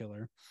serial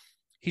killer.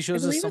 He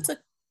shows I believe us it's a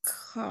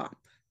cop,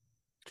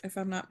 if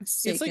I'm not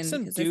mistaken. It's like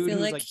some because dude I feel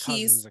who's like like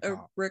he's a a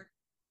cop.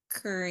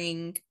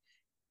 recurring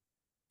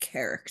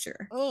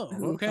character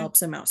who helps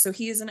him out. So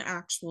he is an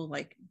actual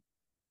like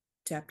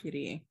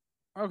deputy.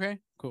 Okay,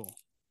 cool.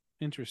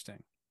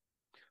 Interesting.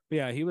 But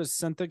yeah, he was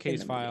sent the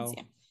case file.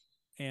 Movies,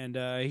 yeah.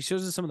 And he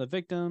shows us some of the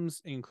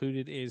victims.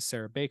 Included is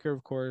Sarah Baker,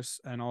 of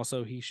course. And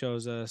also he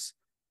shows us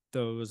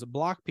those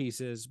block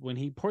pieces. When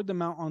he poured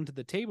them out onto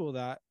the table,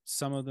 that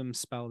some of them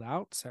spelled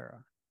out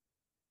Sarah.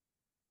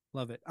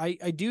 Love it. I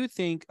do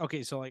think,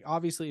 okay, so like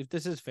obviously if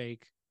this is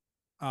fake,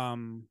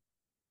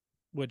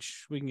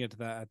 which we can get to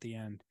that at the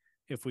end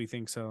if we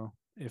think so,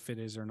 if it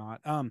is or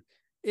not.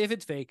 If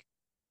it's fake,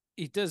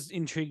 it does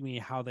intrigue me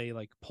how they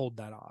like pulled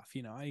that off.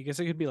 You know, I guess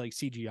it could be like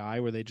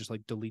CGI where they just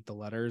like delete the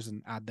letters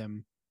and add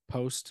them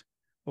post,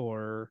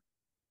 or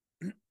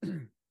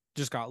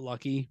just got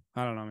lucky.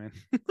 I don't know, man.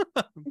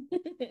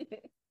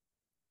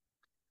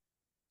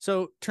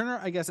 So Turner,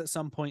 I guess at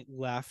some point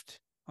left,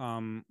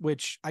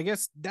 which I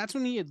guess that's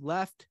when he had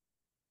left.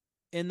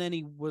 And then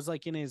he was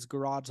like in his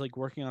garage, like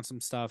working on some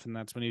stuff. And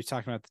that's when he was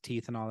talking about the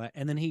teeth and all that.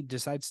 And then he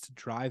decides to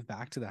drive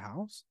back to the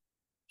house.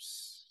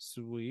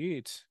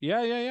 Sweet.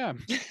 Yeah.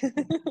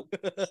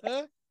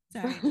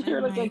 Sorry,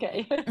 You're like,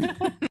 okay.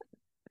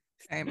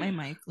 Sorry, my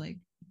mic like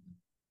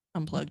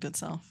unplugged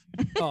itself.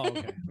 Oh,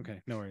 okay.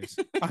 Okay, no worries.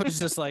 I was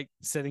just like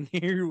sitting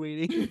here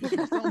waiting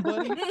for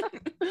somebody.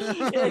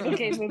 You're like,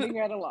 okay, moving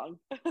right along.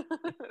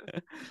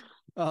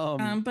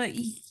 But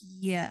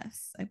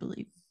yes, I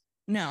believe.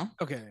 No.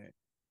 Okay.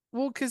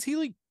 Well, because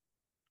he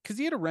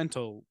had a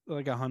rental,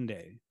 like a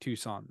Hyundai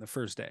Tucson the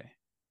first day.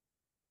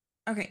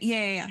 Okay.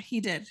 Yeah.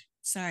 He did.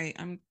 Sorry,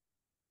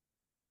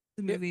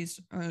 the movies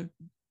are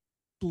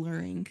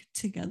blurring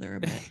together a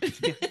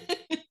bit.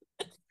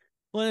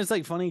 Well, it's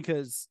like funny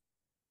because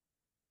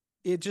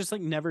it just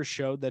like never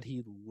showed that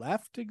he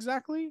left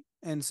exactly.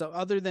 And so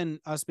other than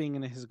us being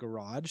in his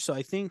garage, so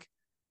I think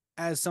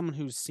as someone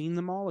who's seen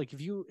them all, like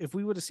if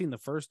we would have seen the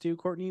first two,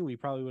 Courtney, we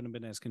probably wouldn't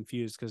have been as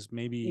confused because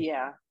maybe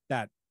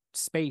that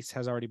space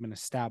has already been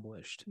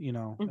established,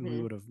 and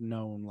we would have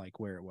known like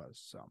where it was.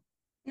 So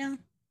no.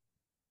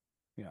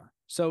 Yeah.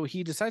 So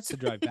he decides to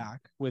drive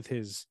back with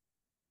his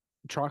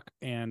truck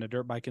and a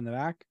dirt bike in the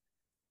back.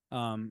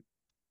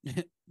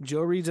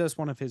 Joe reads us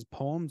one of his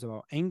poems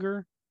about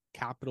anger,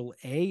 capital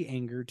A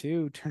anger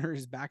too. Turner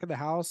is back at the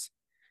house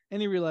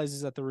and he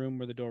realizes that the room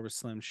where the door was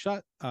slammed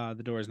shut,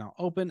 the door is now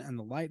open and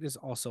the light is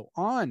also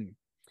on.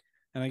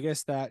 And I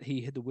guess that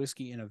he hid the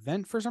whiskey in a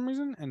vent for some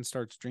reason and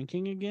starts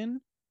drinking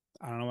again.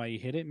 I don't know why he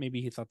hid it.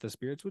 Maybe he thought the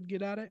spirits would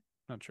get at it.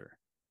 Not sure.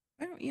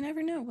 Well, you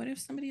never know. What if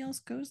somebody else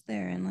goes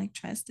there and like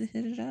tries to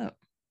hit it up?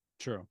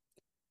 True.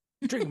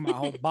 Drink my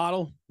whole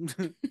bottle.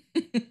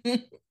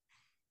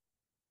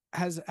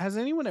 Has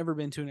anyone ever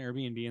been to an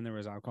Airbnb and there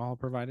was alcohol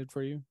provided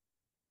for you?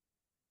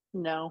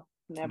 No,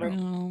 never.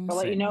 No, I'll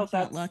let you know if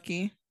that's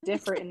lucky.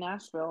 different in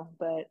Nashville,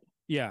 but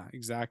yeah,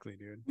 exactly,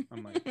 dude.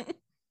 I'm like,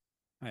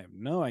 I have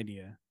no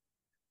idea.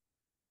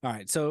 All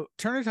right, so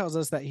Turner tells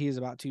us that he is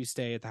about to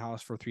stay at the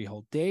house for 3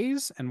 whole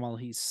days, and while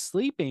he's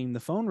sleeping, the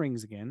phone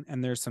rings again,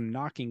 and there's some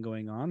knocking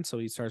going on, so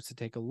he starts to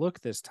take a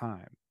look this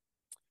time.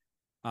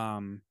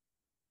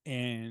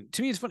 And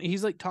to me, it's funny.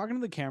 He's like talking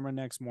to the camera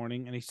next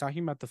morning, and he's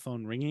talking about the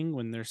phone ringing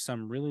when there's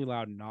some really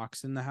loud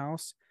knocks in the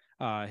house.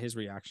 His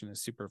reaction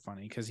is super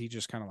funny because he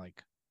just kind of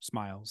like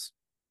smiles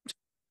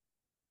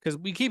because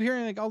we keep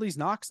hearing like all these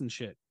knocks and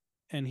shit,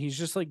 and he's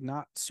just like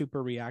not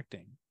super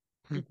reacting.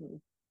 Mm-hmm.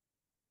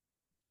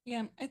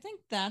 Yeah, I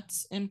think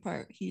that's in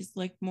part he's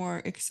like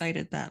more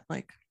excited that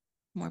like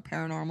more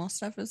paranormal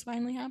stuff is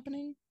finally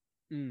happening.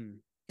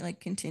 Like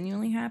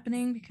continually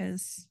happening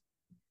because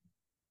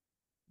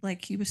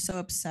like he was so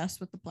obsessed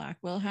with the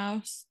Blackwell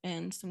house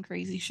and some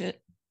crazy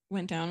shit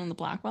went down in the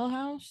Blackwell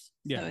house.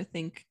 Yeah. So I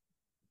think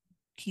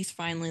he's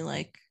finally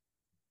like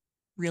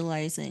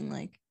realizing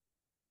like,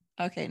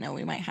 okay, no,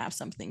 we might have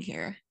something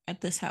here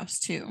at this house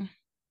too.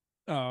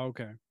 Oh,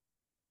 okay.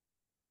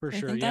 For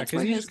sure. Yeah, that's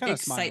where his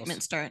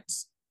excitement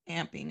starts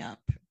amping up.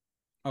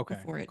 Okay.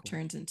 Before it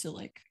turns into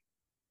like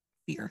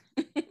fear.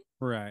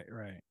 Right.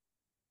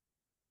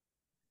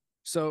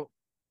 So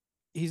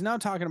he's now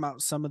talking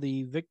about some of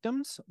the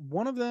victims.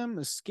 One of them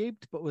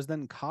escaped, but was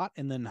then caught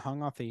and then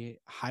hung off a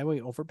highway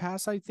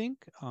overpass, I think.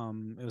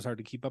 It was hard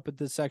to keep up with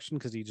this section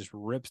because he just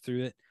rips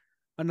through it.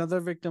 Another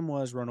victim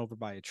was run over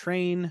by a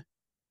train,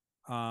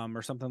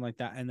 or something like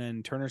that. And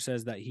then Turner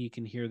says that he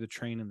can hear the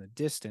train in the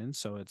distance,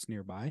 so it's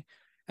nearby.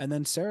 And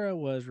then Sarah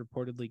was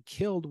reportedly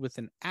killed with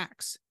an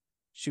axe.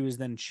 She was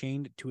then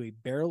chained to a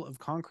barrel of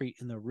concrete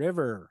in the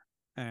river.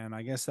 And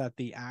I guess that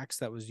the axe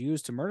that was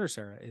used to murder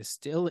Sarah is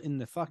still in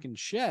the fucking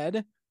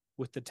shed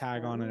with the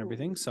tag on and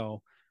everything.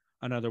 So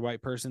another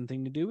white person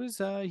thing to do is,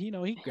 he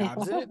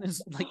grabs it and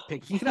is like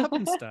picking it up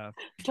and stuff.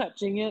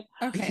 Touching it.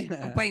 Okay.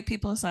 Yeah. White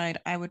people aside,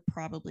 I would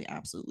probably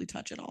absolutely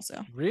touch it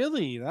also.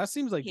 Really? That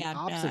seems like the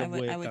opposite of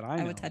Whit that I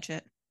know. I would touch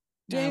it.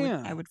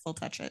 Damn. I would full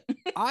touch it.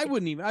 I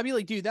wouldn't even. I'd be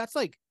like, dude, that's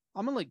like,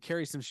 I'm gonna like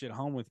carry some shit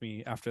home with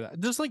me after that.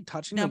 Just like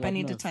touching. Nope, I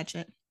need to touch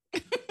it.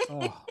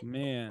 Oh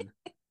man.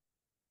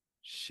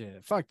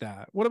 Shit, fuck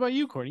that. What about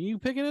you, Courtney? You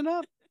picking it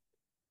up?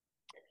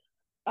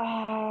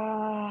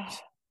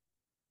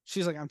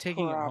 She's like, I'm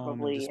taking it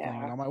home and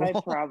displaying it on my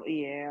wall.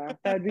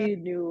 That'd be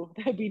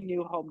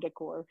new home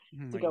decor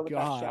to go with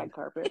that shag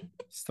carpet.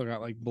 Still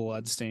got like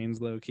blood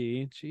stains low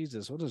key.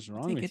 Jesus, what is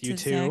wrong with you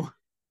two?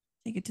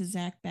 Take it to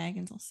Zach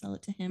Baggins. I'll sell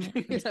it to him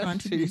at his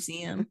haunted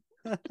museum.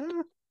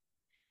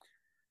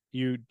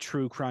 You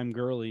true crime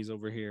girlies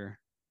over here.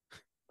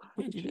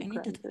 Yeah, dude, I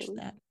need to touch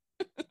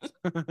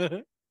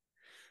that.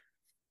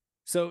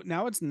 So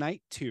now it's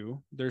night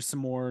 2. There's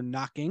some more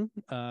knocking.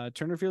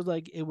 Turner feels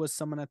like it was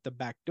someone at the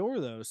back door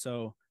though.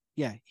 So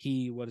yeah,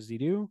 what does he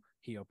do?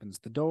 He opens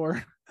the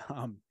door.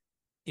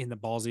 In the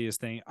ballsiest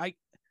thing. I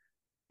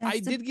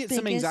did get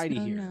some anxiety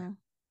here.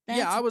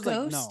 That's I was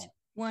like, no.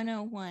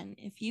 101.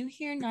 If you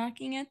hear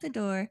knocking at the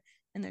door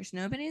and there's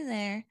nobody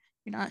there,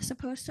 you're not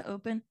supposed to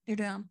open your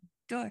damn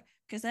door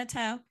because that's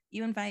how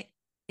you invite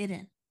it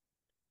in.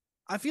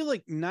 I feel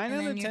like 9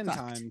 out of 10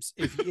 times,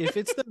 if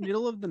it's the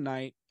middle of the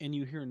night and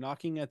you hear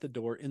knocking at the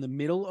door in the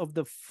middle of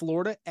the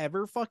Florida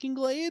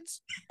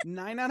Everglades,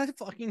 9 out of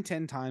fucking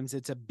 10 times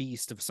it's a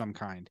beast of some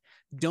kind.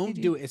 Don't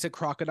do it. It's a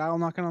crocodile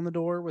knocking on the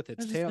door with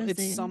its tail.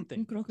 It's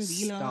something.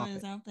 Stop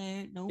it. Out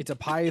there. Nope. It's a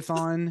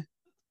python.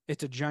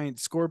 It's a giant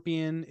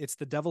scorpion. It's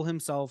the devil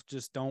himself.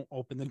 Just don't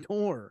open the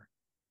door.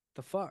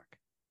 The fuck?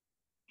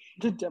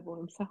 The devil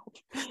himself.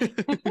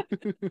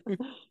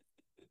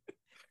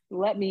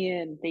 Let me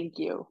in. Thank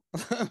you.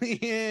 Let me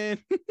in.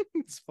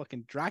 It's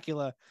fucking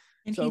Dracula.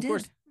 And so he of did.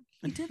 course,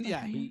 He did.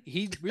 Yeah,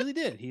 he really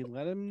did. He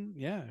let him.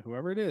 Yeah,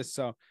 whoever it is.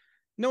 So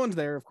no one's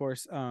there, of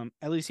course.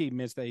 At least he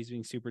admits that he's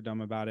being super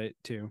dumb about it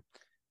too.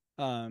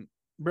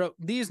 Bro,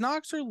 these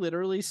knocks are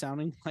literally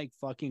sounding like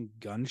fucking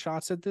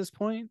gunshots at this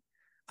point.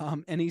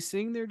 And he's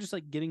sitting there just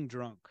like getting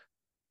drunk,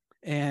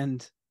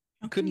 and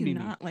How couldn't can be you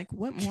me. not? Like,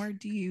 what more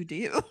do you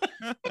do?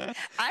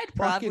 I'd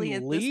probably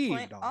at this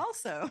point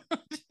also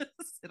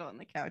just sit on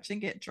the couch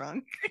and get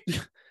drunk.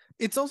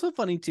 It's also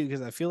funny too,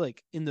 because I feel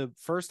like in the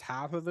first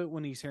half of it,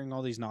 when he's hearing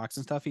all these knocks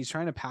and stuff, he's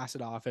trying to pass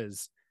it off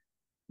as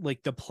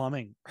like the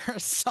plumbing or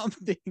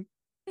something.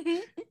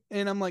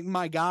 And I'm like,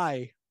 my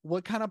guy,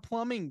 what kind of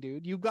plumbing,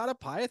 dude? You got a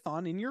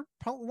python in your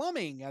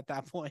plumbing at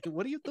that point.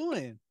 What are you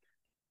doing?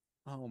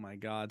 Oh my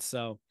God.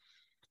 So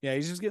yeah,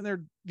 he's just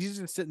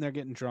sitting there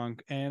getting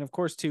drunk. And of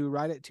course, too,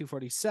 right at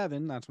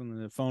 2:47, that's when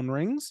the phone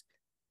rings.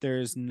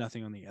 There's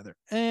nothing on the other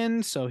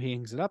end. So he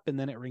hangs it up, and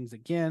then it rings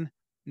again.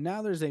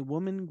 Now there's a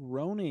woman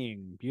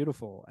groaning.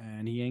 Beautiful.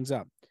 And he hangs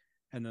up.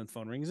 And then the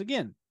phone rings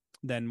again.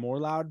 Then more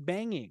loud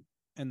banging.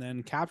 And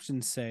then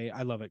captions say,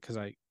 I love it because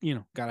I,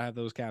 gotta have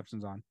those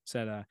captions on.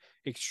 Said,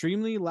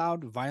 extremely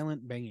loud,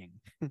 violent banging.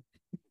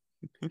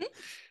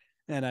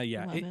 And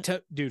yeah,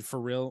 dude, for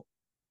real,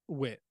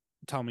 Whit,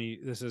 tell me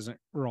this isn't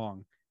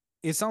wrong.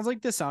 It sounds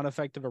like the sound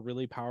effect of a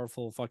really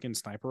powerful fucking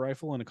sniper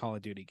rifle in a Call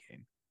of Duty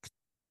game.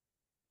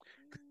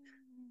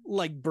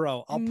 Like,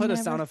 bro, I'll put a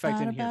sound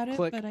effect in here.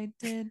 Click. But I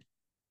did.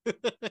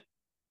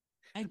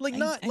 I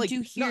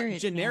do hear not it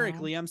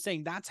generically. now. I'm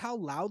saying that's how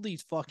loud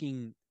these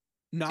fucking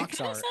knocks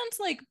it are. It sounds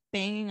like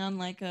banging on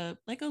like a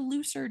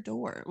looser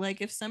door.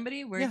 Like if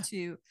somebody were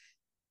to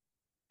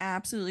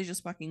absolutely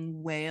just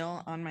fucking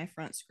wail on my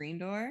front screen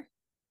door,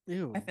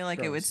 Ew, I feel like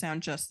gross. It would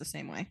sound just the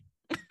same way.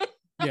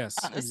 Yes,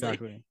 honestly,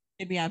 exactly.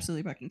 It'd be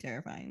absolutely fucking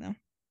terrifying though.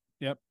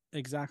 Yep,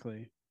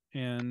 exactly.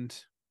 And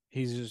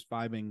he's just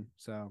vibing.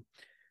 So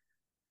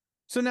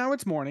now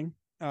it's morning.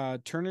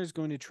 Turner's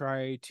going to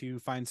try to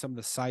find some of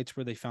the sites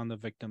where they found the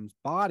victims'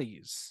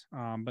 bodies,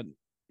 but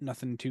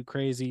nothing too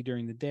crazy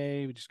during the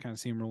day. We just kind of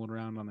see him rolling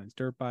around on his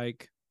dirt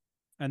bike.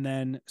 And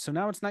then, so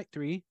now it's night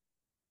 3.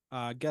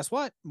 Guess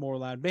what? More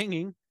loud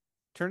banging.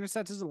 Turner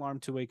sets his alarm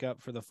to wake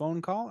up for the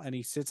phone call, and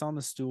he sits on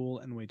the stool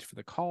and waits for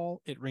the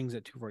call. It rings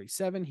at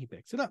 2:47. He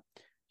picks it up.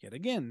 Yet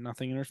again,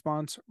 nothing in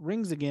response.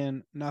 Rings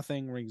again,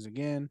 nothing. Rings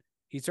again.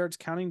 He starts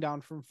counting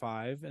down from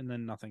 5, and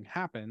then nothing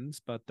happens,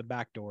 but the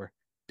back door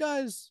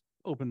does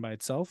open by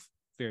itself.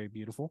 Very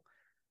beautiful.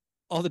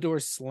 All the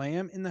doors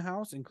slam in the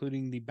house,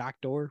 including the back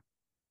door,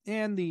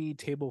 and the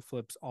table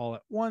flips all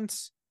at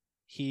once.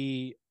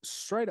 He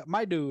straight up,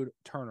 my dude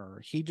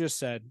Turner, he just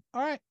said,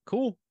 all right,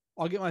 cool,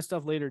 I'll get my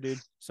stuff later, dude.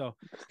 So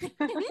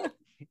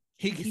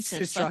he gets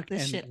his truck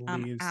and shit, leaves.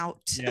 I'm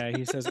out. Yeah,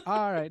 he says,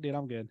 all right, dude,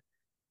 I'm good.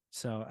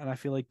 So, and I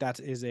feel like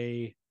that is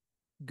a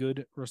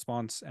good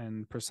response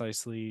and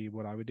precisely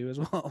what I would do as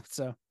well.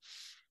 So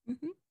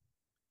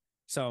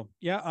So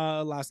yeah,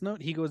 last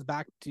note, he goes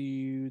back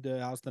to the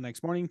house the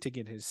next morning to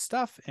get his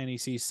stuff, and he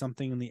sees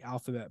something in the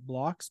alphabet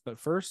blocks. But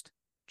first,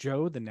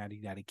 Joe, the Natty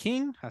Daddy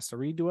King, has to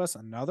read to us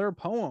another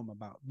poem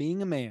about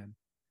being a man.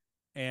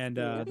 And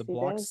the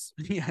blocks,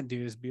 yeah,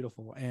 dude, is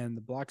beautiful. And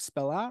the blocks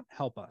spell out,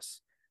 help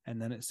us.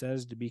 And then it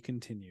says to be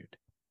continued.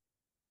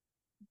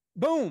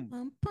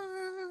 Boom.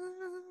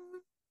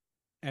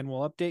 And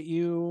we'll update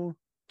you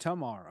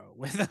tomorrow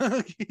with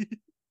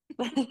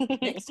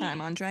next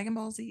time on Dragon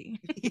Ball Z.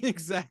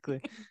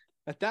 Exactly.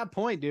 At that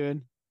point,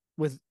 dude,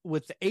 with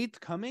the 8th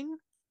coming,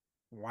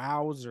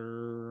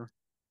 wowzer.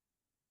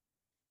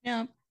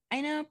 Yeah,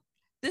 I know.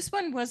 This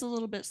one was a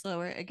little bit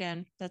slower.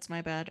 Again, that's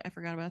my bad. I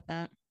forgot about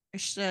that. I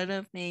should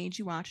have made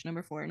you watch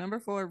number 4. Number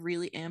 4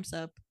 really amps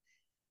up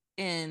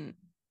in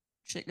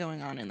shit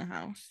going on in the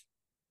house.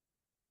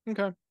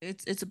 Okay.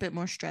 It's a bit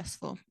more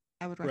stressful.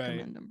 I would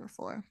recommend number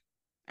 4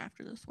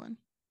 after this one.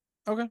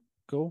 Okay,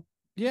 cool.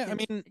 Yeah, I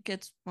mean, it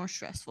gets more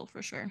stressful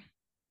for sure.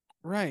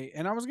 Right.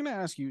 And I was gonna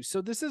ask you,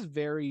 so this is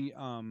very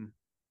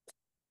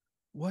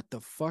what the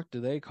fuck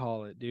do they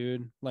call it,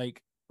 dude?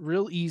 Like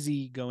real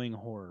easy going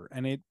horror.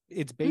 And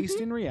it's based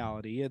in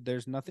reality.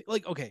 There's nothing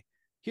like, okay,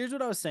 here's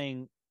what I was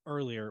saying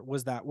earlier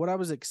was that what I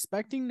was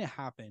expecting to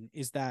happen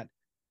is that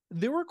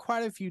there were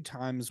quite a few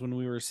times when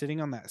we were sitting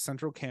on that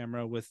central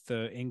camera with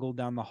the angle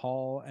down the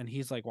hall, and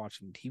he's like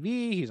watching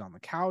TV, he's on the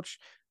couch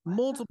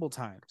multiple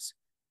times.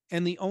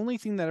 And the only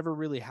thing that ever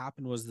really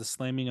happened was the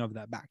slamming of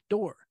that back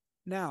door.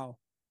 Now,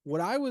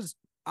 what I was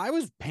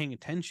paying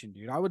attention,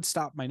 dude. I would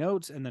stop my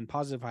notes and then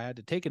pause if I had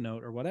to take a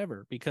note or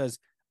whatever, because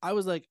I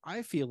was like,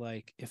 I feel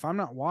like if I'm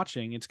not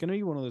watching, it's going to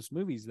be one of those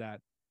movies that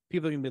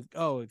people are going to be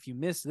like, oh, if you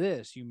missed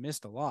this, you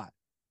missed a lot.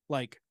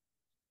 Like,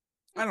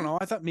 I don't know.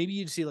 I thought maybe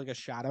you'd see like a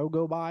shadow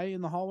go by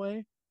in the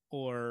hallway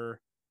or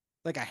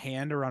like a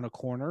hand around a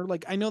corner.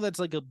 Like, I know that's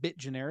like a bit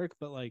generic,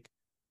 but like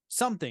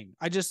something.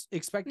 I just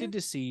expected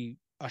to see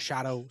a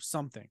shadow,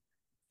 something.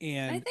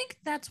 And I think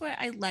that's why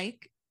I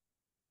like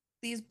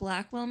these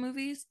Blackwell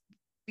movies,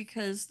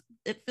 because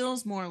it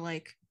feels more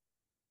like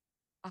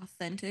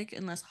authentic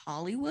and less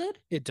Hollywood.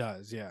 it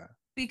does, yeah.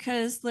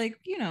 Because, like,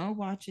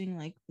 watching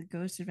like the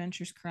Ghost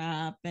Adventures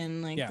crap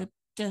and like the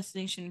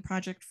Destination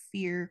Project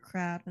Fear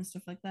crap and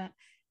stuff like that,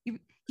 you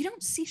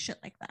don't see shit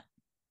like that.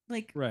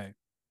 Like, right.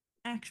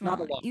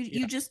 Actually,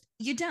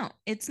 you don't.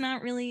 It's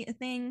not really a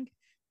thing.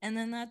 And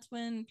then that's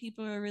when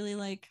people are really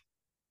like,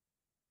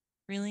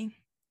 really?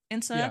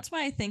 And so that's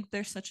why I think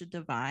there's such a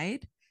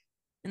divide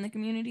in the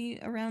community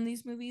around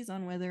these movies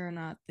on whether or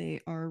not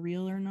they are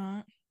real or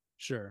not.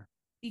 Sure.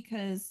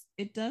 Because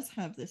it does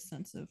have this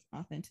sense of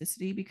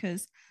authenticity,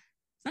 because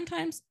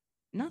sometimes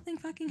nothing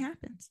fucking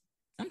happens.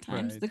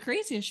 Sometimes the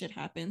craziest shit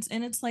happens.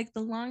 And it's like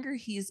the longer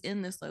he's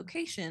in this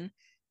location,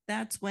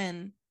 that's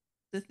when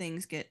the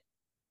things get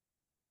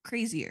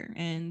crazier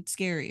and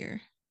scarier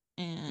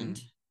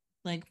and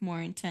like more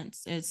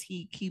intense as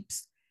he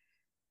keeps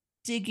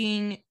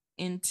digging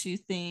into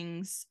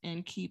things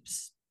and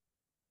keeps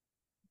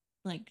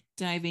like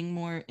diving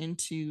more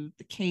into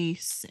the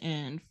case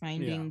and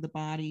finding the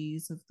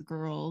bodies of the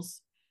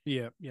girls.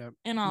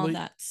 And all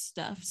that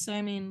stuff. So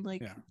I mean,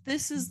 like,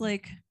 this is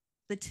like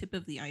the tip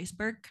of the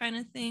iceberg kind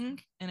of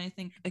thing. And I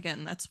think,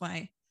 again, that's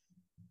why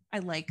I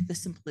like the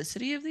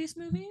simplicity of these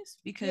movies,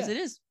 because it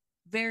is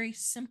very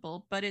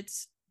simple, but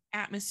it's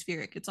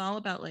atmospheric. It's all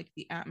about like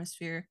the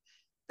atmosphere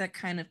that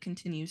kind of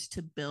continues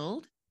to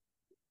build.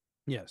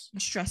 Yes.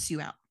 And stress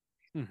you out.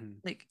 Mm-hmm.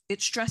 Like,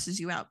 it stresses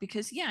you out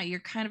because you're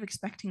kind of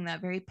expecting that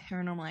very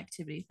Paranormal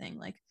Activity thing.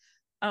 Like,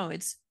 oh,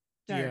 it's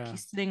dark.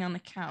 He's sitting on the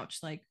couch.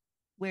 Like,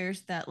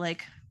 where's that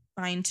like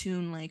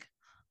fine-tuned like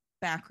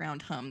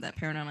background hum that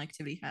Paranormal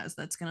Activity has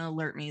that's going to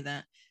alert me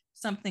that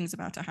something's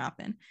about to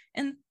happen?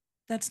 And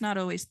that's not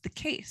always the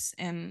case.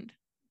 And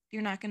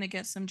you're not going to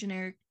get some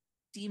generic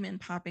demon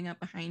popping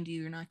up behind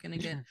you. You're not going to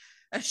get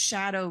a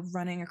shadow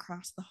running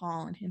across the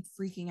hall and him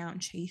freaking out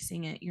and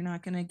chasing it. You're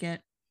not going to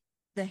get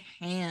the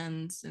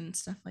hands and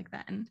stuff like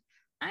that. And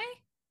I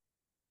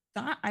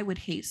thought I would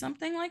hate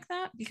something like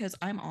that, because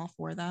I'm all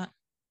for that.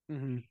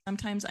 Mm-hmm.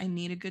 Sometimes I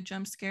need a good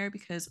jump scare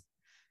because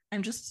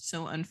I'm just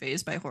so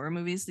unfazed by horror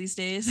movies these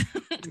days.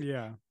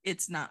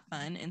 It's not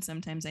fun. And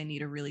sometimes I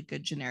need a really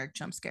good generic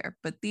jump scare.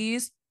 But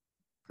these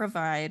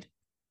provide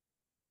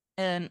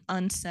an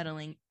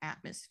unsettling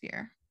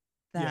atmosphere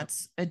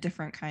that's a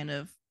different kind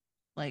of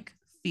like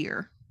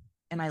fear.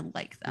 And I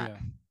like that.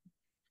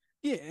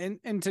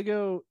 And to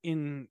go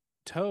in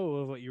tow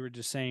of what you were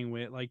just saying,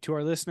 with like, to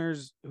our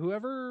listeners,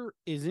 whoever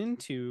is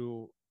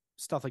into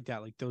stuff like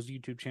that, like those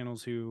YouTube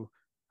channels who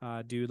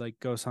do like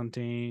ghost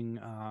hunting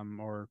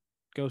or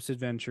ghost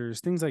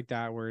adventures, things like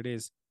that, where it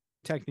is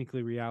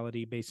technically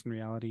reality, based in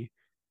reality,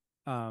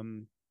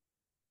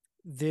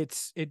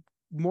 it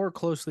more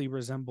closely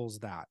resembles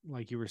that,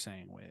 like you were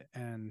saying, Whit.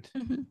 And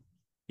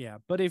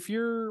but if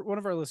you're one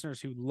of our listeners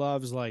who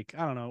loves, like,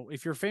 I don't know,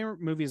 if your favorite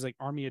movie is like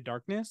Army of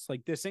Darkness,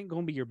 like, this ain't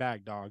gonna be your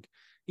bag, dog.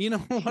 You know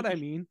what I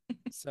mean?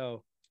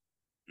 So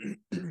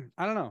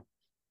I don't know.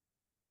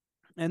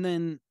 And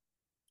then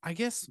I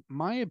guess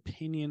my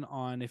opinion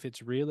on if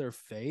it's real or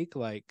fake,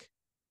 like,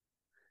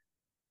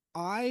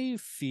 I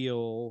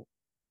feel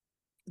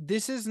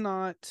this is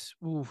not,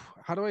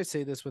 how do I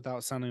say this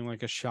without sounding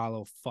like a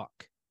shallow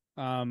fuck?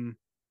 I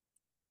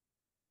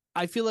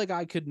feel like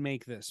I could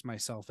make this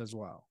myself as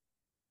well.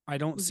 I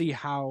don't see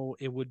how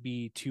it would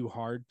be too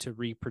hard to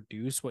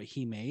reproduce what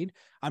he made.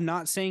 I'm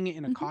not saying it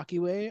in a cocky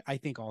way. I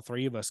think all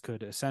three of us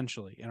could,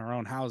 essentially, in our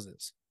own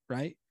houses,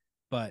 right?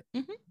 But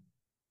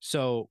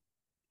so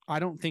I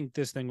don't think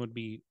this thing would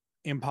be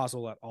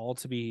impossible at all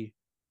to be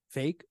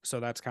fake. So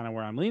that's kind of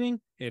where I'm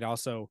leaning. It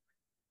also,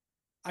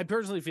 I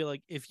personally feel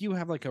like if you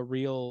have like a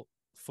real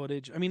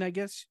footage, I mean, I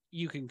guess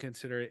you can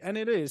consider it, and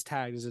it is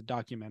tagged as a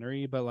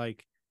documentary, but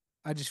like,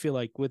 I just feel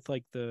like with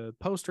like the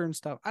poster and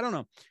stuff, I don't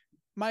know.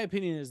 My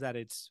opinion is that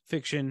it's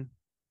fiction,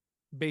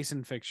 based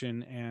in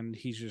fiction, and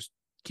he's just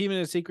keeping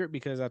it a secret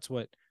because that's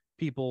what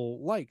people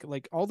like.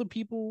 Like, all the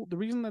people, the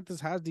reason that this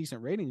has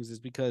decent ratings is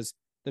because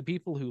the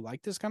people who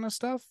like this kind of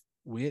stuff,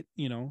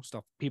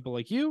 stuff, people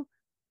like you,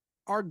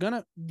 are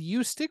gonna,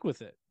 you stick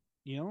with it.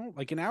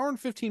 Like, an hour and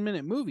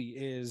 15-minute movie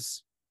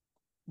is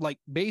like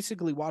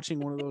basically watching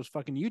one of those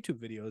fucking YouTube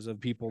videos of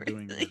people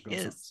doing their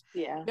ghost hunts.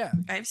 Yeah.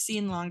 I've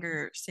seen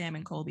longer Sam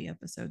and Colby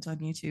episodes on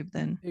YouTube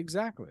than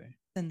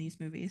these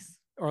movies.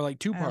 Or like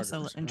two-parters. I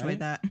also enjoy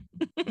that.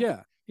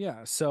 Yeah.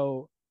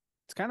 So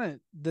it's kind of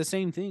the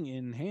same thing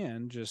in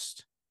hand,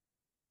 just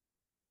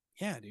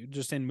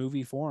just in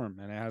movie form,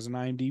 and it has an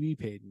IMDb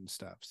page and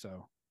stuff.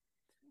 So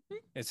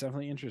it's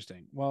definitely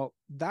interesting. Well,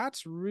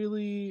 that's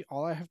really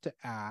all I have to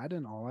add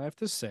and all I have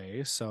to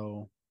say.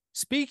 So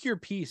speak your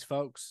piece,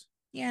 folks.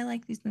 Yeah, I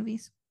like these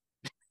movies.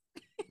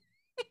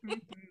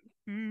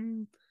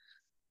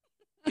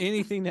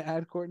 Anything to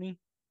add, Courtney?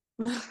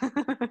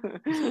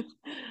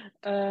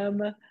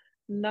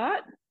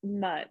 Not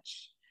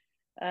much.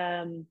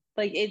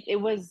 Like, it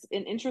was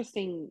an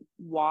interesting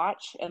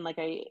watch, and like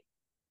I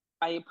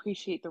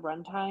appreciate the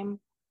runtime.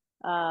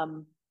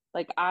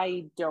 Like,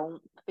 I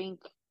don't think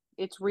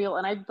it's real.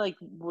 And I like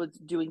was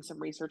doing some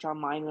research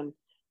online, and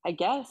I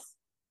guess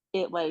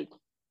it like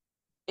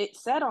it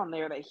said on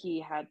there that he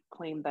had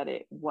claimed that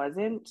it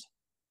wasn't,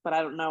 but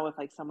I don't know if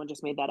like someone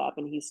just made that up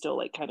and he's still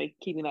like kind of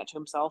keeping that to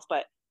himself.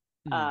 But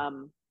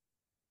um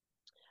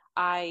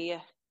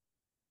I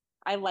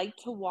I like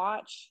to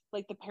watch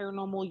like the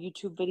paranormal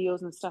YouTube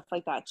videos and stuff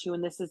like that too.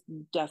 And this is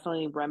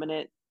definitely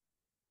remnant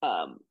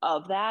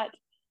of that.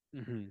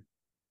 Mm-hmm.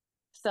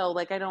 So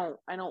like I don't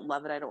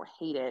love it. I don't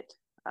hate it.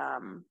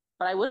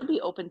 But I would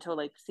be open to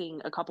like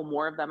seeing a couple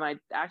more of them. I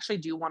actually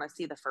do want to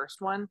see the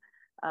first one.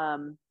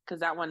 Because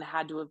that one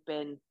had to have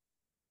been,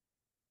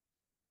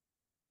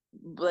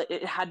 but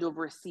it had to have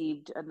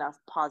received enough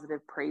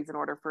positive praise in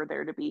order for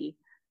there to be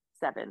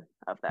 7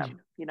 of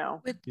them, you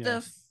know? With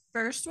the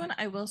first one,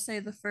 I will say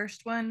the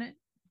first one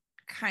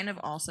kind of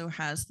also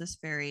has this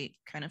very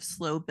kind of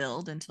slow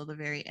build until the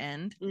very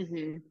end.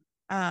 It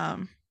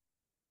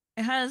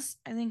has,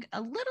 I think, a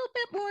little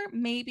bit more,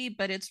 maybe,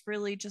 but it's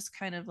really just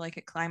kind of like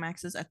it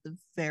climaxes at the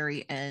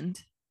very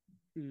end,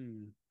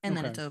 and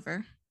then it's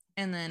over.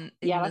 And then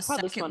in Yeah, the that's how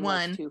this second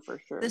one was too, for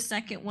sure. the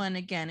second one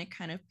again, it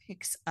kind of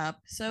picks up.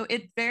 So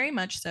it very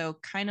much so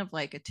kind of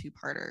like a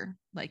 2-parter,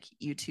 like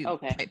YouTube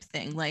type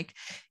thing. Like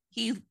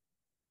he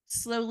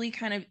slowly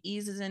kind of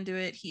eases into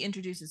it. He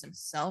introduces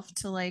himself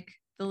to like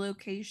the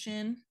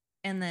location,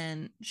 and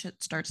then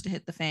shit starts to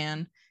hit the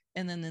fan.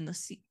 And then in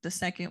the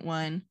second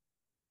one,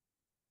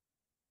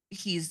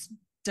 he's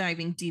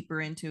diving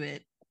deeper into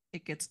it.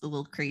 It gets a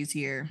little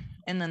crazier.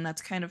 And then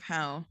that's kind of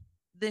how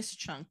this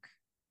chunk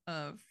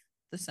of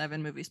the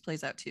 7 movies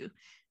plays out too.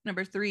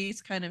 Number 3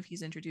 is kind of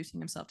he's introducing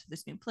himself to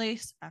this new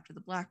place after the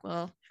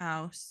Blackwell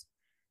house,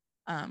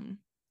 kind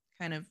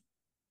of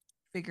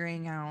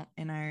figuring out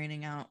and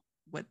ironing out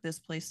what this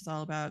place is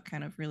all about,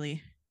 kind of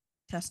really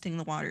testing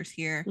the waters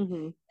here.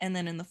 And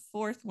then in the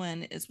 4th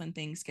one is when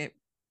things get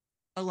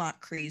a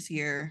lot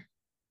crazier,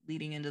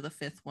 leading into the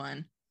 5th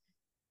one.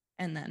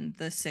 And then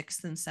the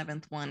 6th and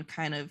 7th one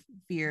kind of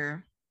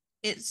veer.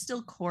 It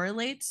still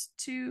correlates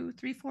to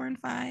 3, 4, and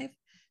 5,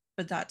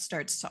 but that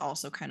starts to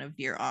also kind of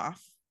veer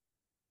off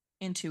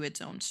into its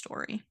own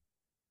story.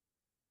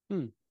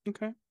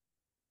 Okay.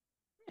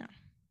 Yeah.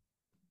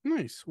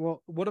 Nice.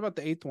 Well, what about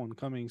the 8th one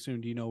coming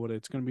soon? Do you know what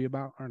it's going to be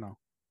about or no?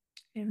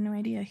 I have no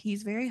idea.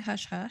 He's very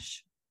hush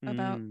hush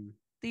about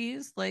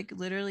these. Like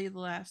literally the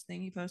last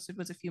thing he posted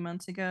was a few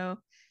months ago,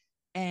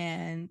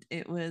 and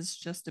it was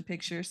just a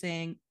picture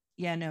saying,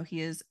 yeah, no,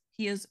 he is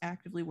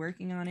actively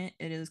working on it.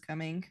 It is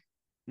coming.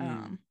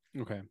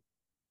 Okay.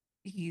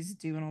 He's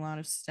doing a lot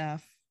of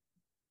stuff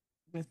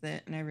with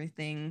it and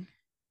everything.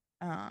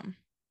 And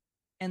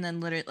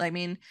then literally, I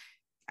mean,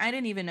 I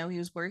didn't even know he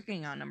was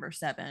working on number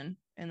 7.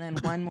 And then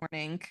one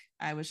morning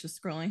I was just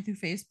scrolling through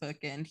Facebook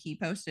and he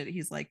posted,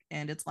 he's like,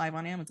 and it's live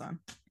on Amazon.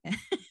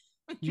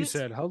 You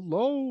said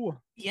hello.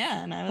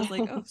 Yeah. And I was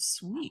like, oh,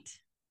 sweet.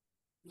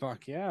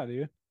 Fuck yeah,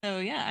 dude. So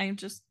yeah, I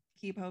just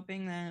keep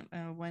hoping that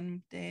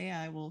one day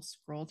I will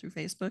scroll through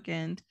Facebook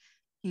and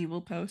he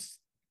will post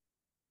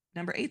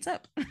number 8's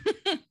up.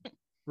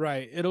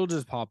 Right. It'll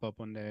just pop up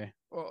one day.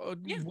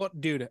 What,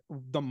 dude?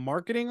 The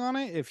marketing on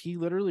it, if he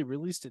literally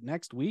released it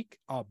next week,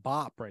 a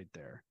bop right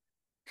there.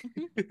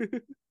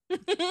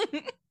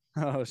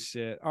 Oh,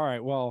 shit. All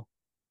right. Well,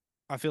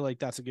 I feel like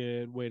that's a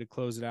good way to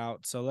close it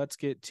out. So let's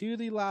get to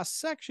the last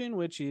section,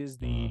 which is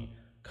the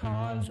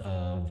cause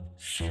of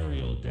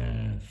cereal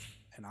death.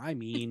 And I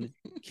mean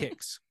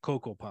Kix,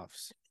 Cocoa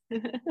Puffs,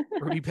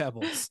 Fruity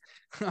Pebbles.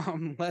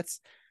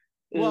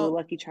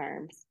 Lucky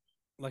Charms.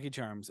 Lucky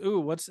Charms. Ooh,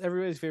 what's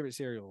everybody's favorite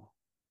cereal?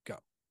 Go.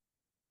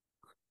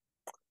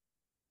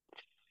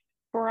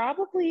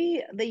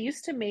 Probably they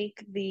used to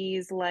make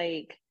these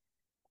like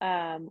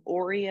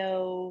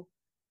Oreo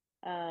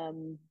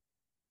the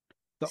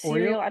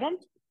cereal. Oreo?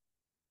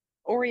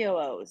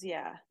 Oreo O's,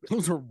 yeah.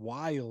 Those are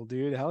wild,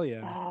 dude. Hell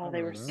yeah. Oh,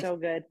 they were so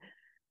good.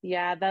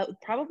 Yeah, that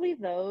probably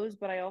those,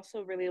 but I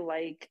also really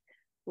like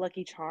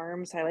Lucky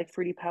Charms. I like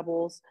Fruity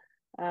Pebbles.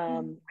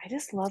 I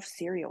just love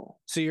cereal.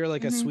 So you're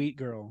like a sweet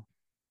girl.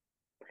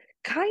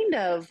 Kind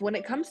of when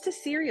it comes to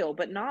cereal,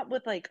 but not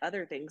with like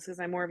other things because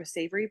I'm more of a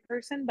savory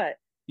person. But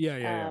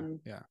yeah.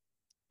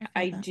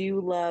 I do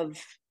love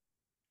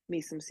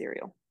me some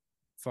cereal.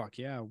 Fuck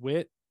yeah.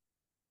 Whit.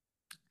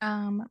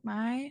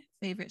 My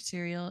favorite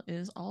cereal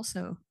is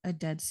also a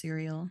dead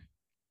cereal.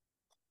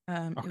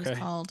 It was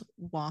called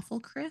Waffle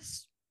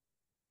Crisp.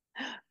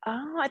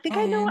 Oh, I think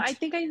I know. I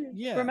think I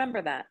remember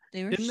that.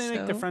 Didn't they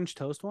make the French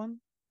toast one?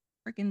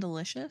 Freaking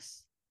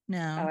delicious.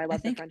 No. Oh, I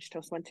love the French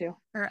toast one too.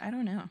 Or I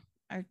don't know.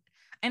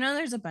 I know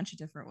there's a bunch of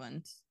different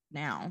ones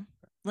now.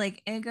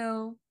 Like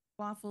Eggo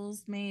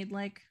waffles made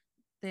like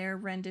their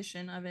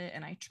rendition of it,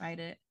 and I tried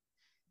it,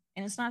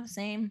 and it's not the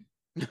same.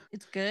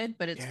 It's good,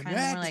 but it's kind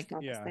of more like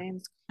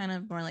it's kind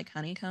of more like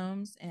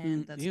honeycombs,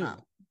 and that's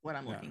not what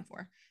I'm looking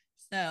for.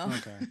 So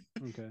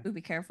okay.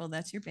 Be careful.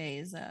 That's your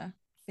bae's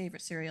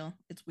favorite cereal.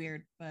 It's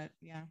weird, but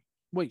yeah.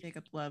 Wait,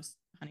 Jacob loves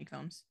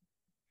honeycombs.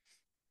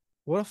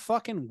 What a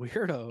fucking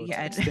weirdo.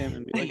 Yeah, Text him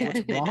and be like,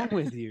 what's wrong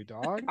with you,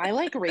 dog? I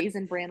like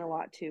Raisin Bran a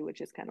lot too,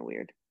 which is kind of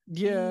weird.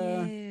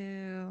 Yeah.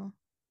 Ew.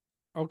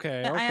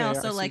 Okay. But Okay. I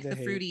also see like the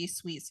hate. fruity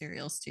sweet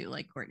cereals too,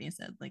 like Courtney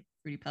said, like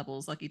Fruity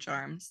Pebbles, Lucky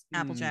Charms,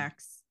 Apple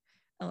Jacks.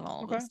 I love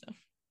all of those stuff.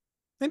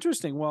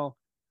 Interesting. Well,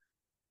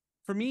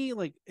 for me,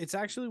 like, it's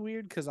actually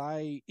weird because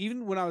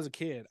even when I was a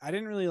kid, I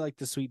didn't really like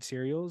the sweet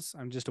cereals.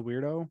 I'm just a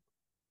weirdo.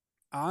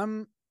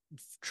 I'm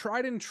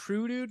tried and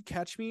true, dude.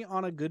 Catch me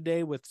on a good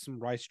day with some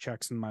rice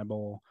checks in my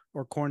bowl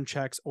or corn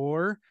checks,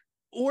 or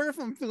if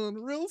I'm feeling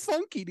real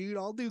funky, dude,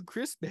 I'll do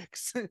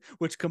Crispix,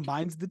 which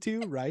combines the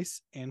two,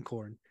 rice and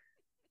corn.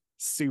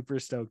 Super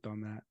stoked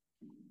on that.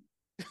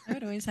 I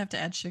would always have to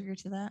add sugar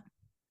to that.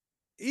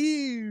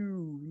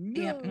 Ew,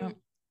 no. Yep, no.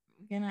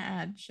 I'm gonna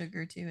add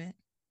sugar to it.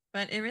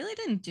 But it really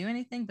didn't do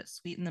anything but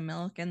sweeten the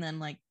milk and then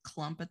like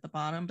clump at the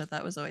bottom. But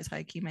that was always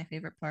high key my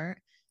favorite part.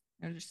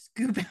 I would just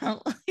scoop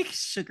out like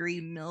sugary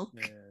milk.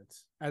 Yeah,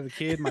 as a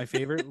kid, my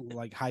favorite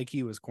like high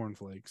key was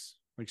cornflakes,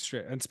 like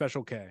straight and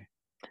Special K.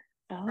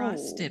 Oh.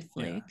 Frosted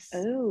Flakes.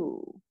 Yeah.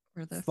 Oh.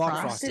 Or the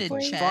Fuck frosted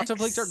Flakes. checks. Frosted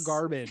Flakes are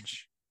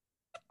garbage.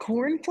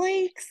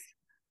 Cornflakes?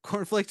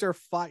 Cornflakes are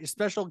fine.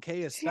 Special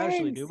K especially,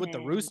 Jensen. dude, with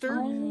the rooster.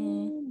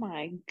 Oh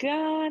my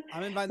god.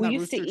 I'm inviting that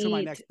rooster to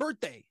my next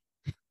birthday.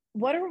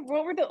 What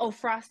were the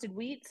frosted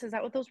wheats? Is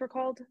that what those were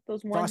called?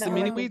 Those ones Frosted that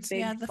mini were wheats? big?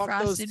 Yeah, the Fuck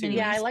frosted those too. mini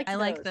Yeah, wheats. I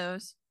like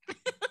those.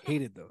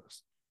 Hated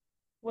those.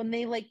 When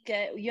they like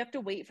you have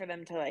to wait for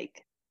them to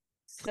like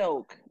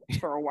soak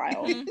for a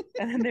while, and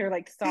then they're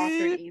like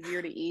softer and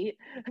easier to eat.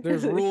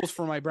 There's rules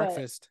for my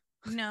breakfast.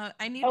 No,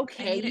 I need you it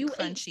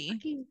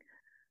crunchy.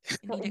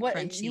 What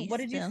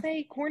did you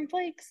say?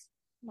 Cornflakes?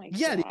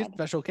 Yeah, dude,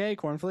 Special K,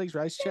 cornflakes,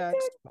 rice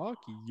checks. Fuck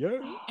yeah.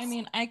 I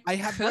mean, I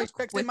have rice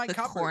checks with in my the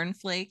cupboard.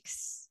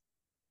 cornflakes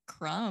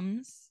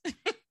crumbs.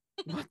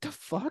 What the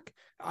fuck?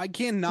 I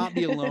cannot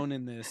be alone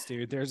in this,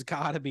 dude. There's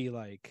gotta be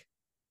like,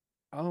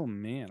 oh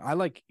man, I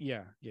like,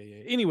 yeah.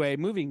 Anyway,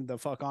 moving the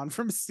fuck on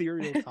from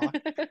cereal talk.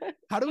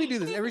 How do we do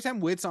this? Every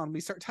time Whit's on,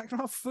 we start talking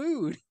about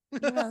food.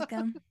 You're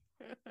welcome.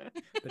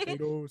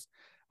 Potatoes.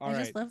 I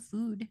just love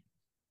food.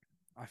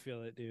 I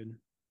feel it, dude.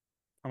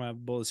 I'm gonna have a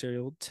bowl of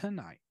cereal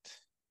tonight.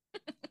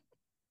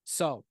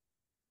 So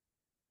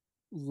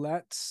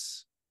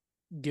let's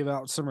give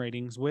out some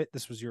ratings. Whit,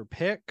 this was your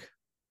pick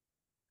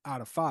out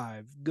of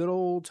 5. Good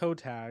old toe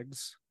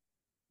tags.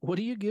 What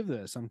do you give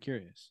this? I'm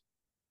curious.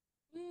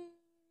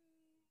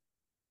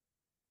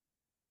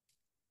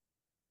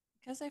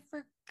 Because I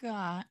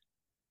forgot,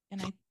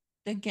 and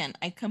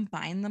I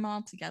combine them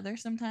all together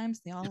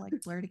sometimes. They all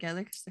like blur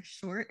together because they're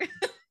short.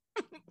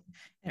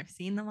 I've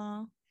seen them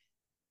all,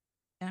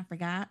 and I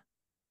forgot.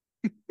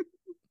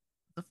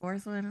 The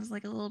fourth one is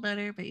like a little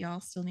better, but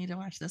y'all still need to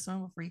watch this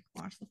one before you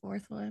can watch the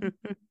fourth one.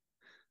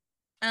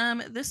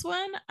 This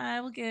one I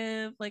will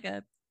give like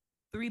a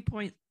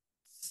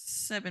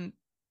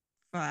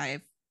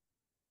 3.75.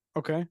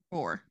 Okay.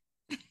 4.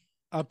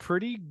 A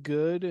pretty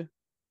good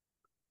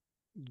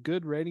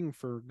rating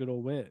for good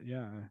old Whit.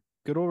 Yeah.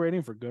 Good old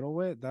rating for good old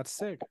Whit. That's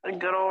sick. A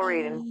good old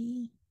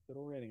rating. Good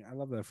old rating. I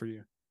love that for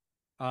you.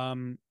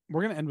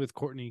 We're gonna end with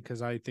Courtney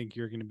because I think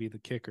you're gonna be the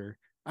kicker.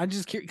 I'm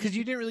just curious because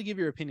you didn't really give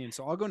your opinion,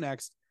 so I'll go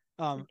next.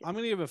 I'm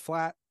gonna give a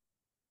flat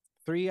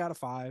 3 out of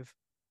 5.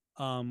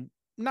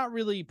 Not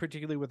really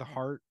particularly with a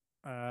heart.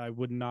 I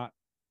would not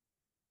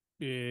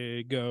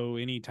go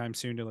anytime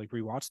soon to like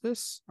rewatch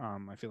this.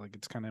 I feel like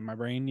it's kind of in my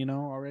brain,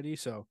 already.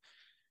 So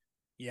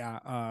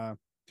yeah,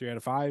 3 out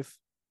of 5,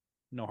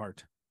 no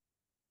heart.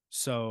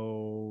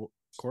 So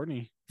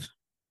Courtney,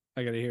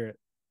 I gotta hear it.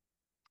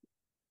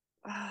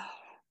 I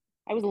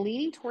was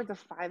leaning towards a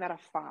 5 out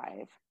of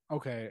 5.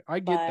 Okay, I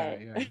get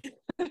that. Yeah.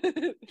 I'm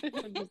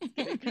just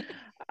kidding.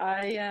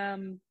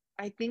 I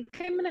think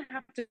I'm gonna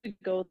have to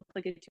go with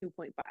like a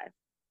 2.5.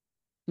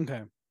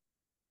 Okay.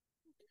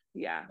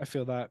 Yeah. I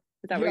feel that.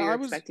 Is that what you're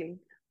expecting?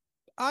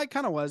 I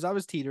kind of was. I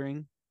was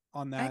teetering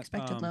on that. I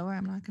expected lower.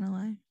 I'm not gonna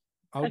lie.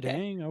 Oh, okay.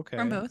 Dang. Okay.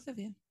 From both of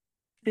you.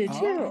 Did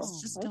you? I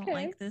just don't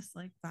like this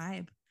like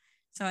vibe.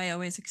 So I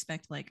always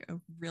expect like a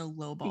real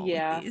low ball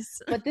with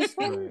these. But this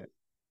one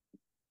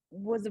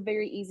was a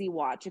very easy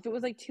watch. If it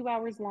was like 2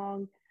 hours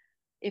long,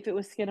 if it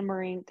was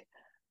Skinamarink,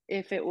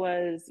 if it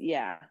was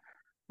that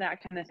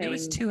kind of thing. It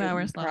was 2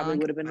 hours long. Probably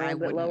would have been a little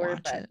bit lower,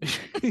 but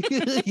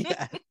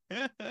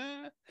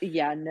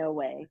yeah, no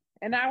way.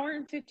 An hour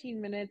and 15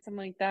 minutes. I'm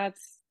like,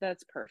 that's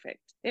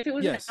perfect. If it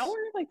was an hour,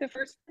 like the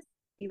first,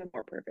 even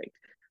more perfect.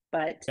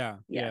 But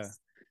yes,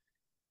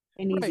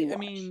 an easy watch. I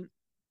mean,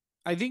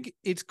 I think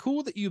it's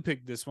cool that you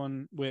picked this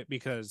one, Whit,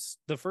 because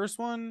the first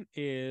one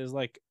is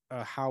like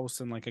a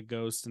house and like a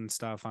ghost and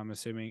stuff. I'm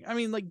assuming. I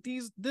mean, like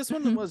this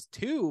one was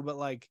too, but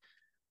like,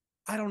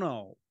 I don't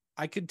know.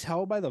 I could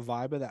tell by the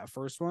vibe of that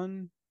first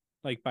one,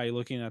 like by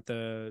looking at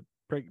the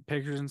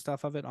pictures and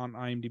stuff of it on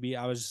IMDb.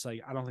 I was just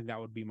like, I don't think that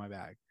would be my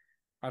bag.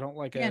 I don't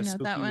like a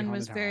spooky that one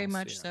was very house.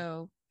 much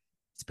so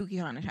spooky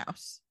haunted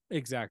house.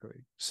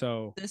 Exactly.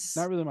 So this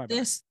not really my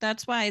bag.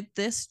 That's why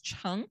this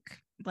chunk,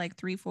 like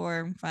 3, 4,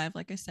 and 5,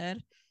 like I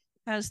said,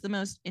 has the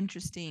most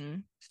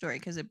interesting story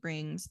because it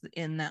brings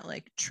in that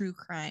like true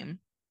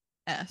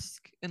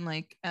crime-esque, and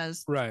like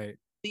as Right.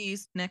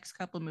 these next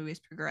couple movies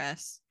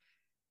progress,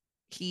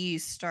 he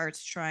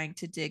starts trying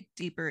to dig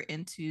deeper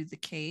into the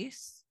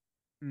case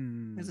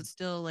because it's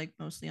still like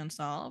mostly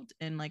unsolved,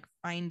 and like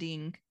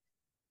finding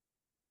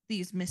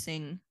these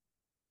missing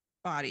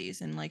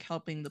bodies and like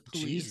helping the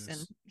police. Jesus.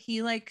 And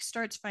he like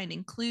starts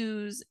finding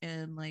clues,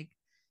 and like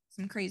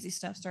some crazy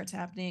stuff starts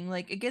happening.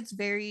 Like it gets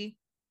very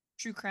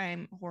true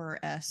crime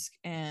horror-esque,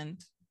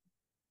 and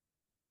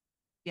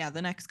yeah,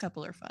 the next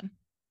couple are fun.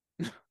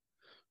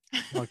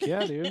 Fuck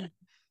yeah, dude.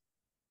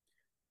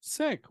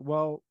 Sick.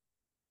 Well,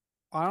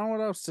 I don't know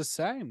what else to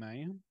say,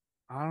 man.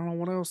 I don't know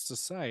what else to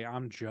say.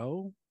 I'm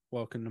Joe.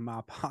 Welcome to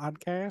my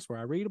podcast where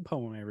I read a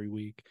poem every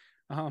week.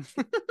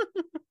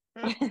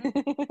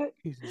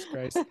 Jesus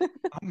Christ.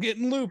 I'm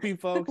getting loopy,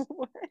 folks.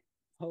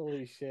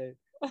 Holy shit.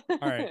 All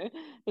right.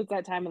 It's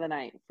that time of the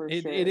night for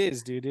sure. It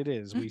is, dude. It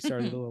is. We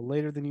started a little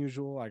later than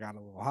usual. I got a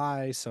little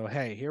high. So,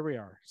 hey, here we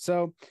are.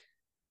 So,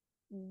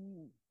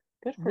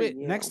 good for Whit,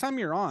 you. next time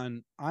you're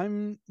on,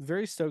 I'm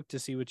very stoked to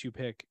see what you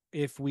pick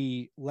if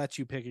we let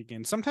you pick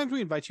again. Sometimes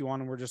we invite you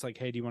on and we're just like,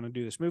 hey, do you want to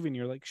do this movie? And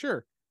you're like,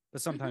 sure.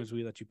 But sometimes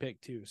we let you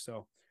pick too.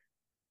 So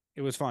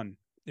it was fun.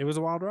 It was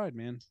a wild ride,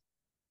 man.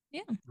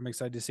 Yeah. I'm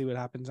excited to see what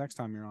happens next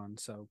time you're on.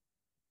 So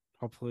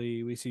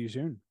hopefully we see you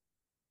soon.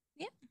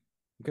 Yeah.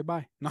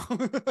 Goodbye. No.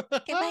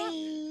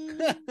 Goodbye.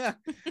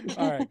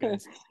 All right,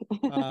 guys.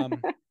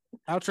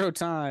 Outro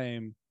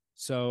time.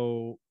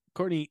 So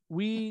Courtney,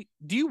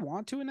 do you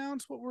want to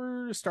announce what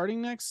we're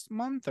starting next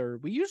month? Or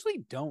we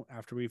usually don't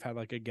after we've had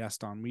like a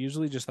guest on. We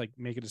usually just like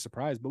make it a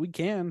surprise, but we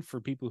can for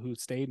people who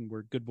stayed and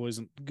were good boys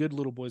and good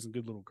little boys and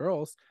good little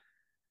girls.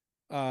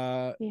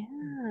 Yeah.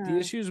 The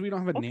issue is we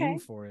don't have a name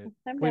for it.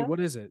 Wait, what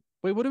is it?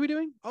 Wait, what are we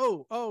doing?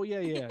 Oh,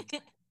 yeah.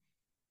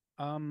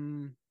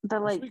 The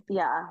like,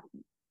 yeah,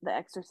 the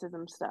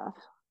exorcism stuff.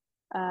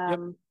 Yep.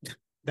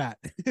 That.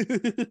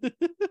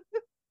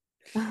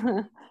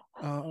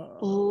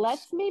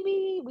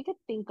 We could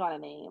think on a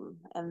name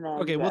and then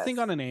okay, we'll think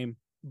on a name,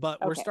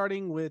 but we're Okay.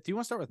 starting with, do you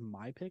want to start with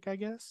my pick, I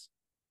guess?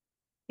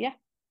 Yeah.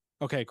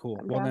 Okay, cool.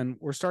 I'm Well, down. then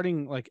we're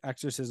starting like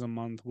exorcism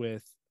month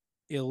with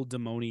Il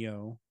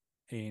Demonio,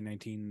 a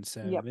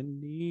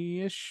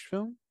 1970-ish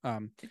film.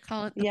 They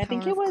call it Yeah, I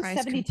think it was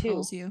Christ 72.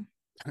 compels you.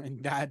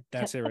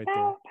 That's it right The there.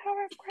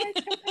 power of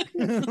Christ compels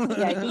you.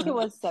 Yeah, I think it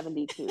was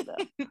 72 though.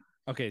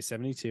 Okay,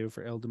 72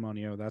 for Il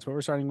Demonio. That's what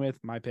we're starting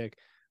with. My pick.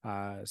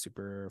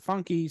 Super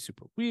funky,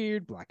 super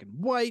weird, black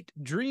and white,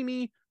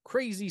 dreamy,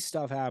 crazy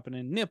stuff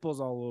happening, nipples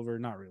all over.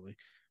 Not really,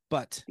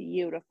 but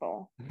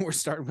Beautiful. we're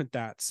starting with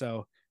that.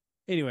 So,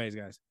 anyways,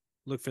 guys,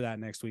 look for that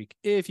next week.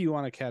 If you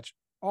want to catch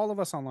all of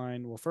us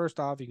online, well,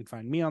 first off, you can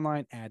find me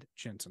online at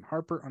Jensen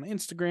Harper on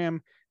Instagram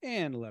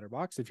and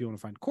Letterboxd. If you want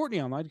to find Courtney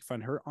online, you can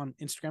find her on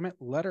Instagram at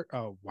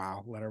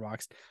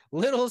Letterboxd,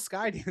 Little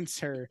Sky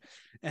Dancer.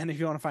 And if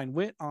you want to find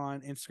Whit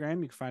on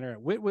Instagram, you can find her at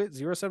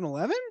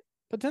WhitWhit0711.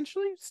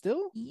 Potentially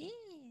still. Yeah.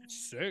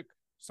 Sick.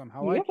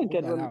 Somehow You I have a pulled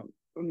good that out.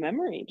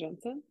 memory,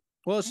 Jensen.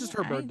 Well, it's just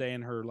her birthday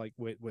and her like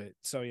wit.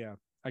 So yeah,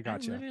 I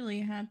got you. I literally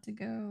had to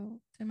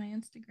go to my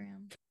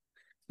Instagram.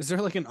 Is there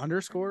like an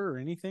underscore or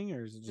anything,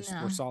 or is it just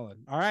No. we're solid?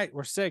 All right,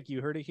 we're sick. You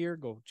heard it here.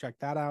 Go check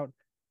that out.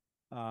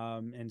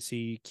 And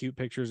see cute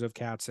pictures of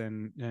cats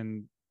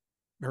and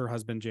her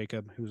husband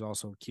Jacob, who's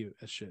also cute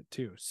as shit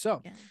too.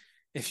 So Yeah.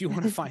 if you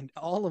want to find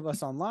all of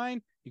us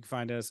online, you can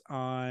find us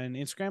on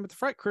Instagram at the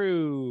Fright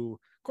Crew.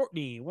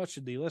 Courtney, what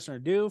should the listener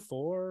do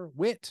for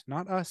Whit?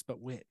 Not us, but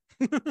Whit.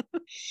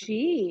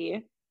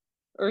 She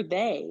or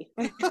they.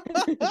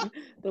 The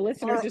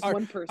listener is just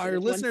one person. Our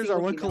It's listeners are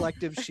one female.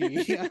 collective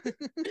she. Yeah.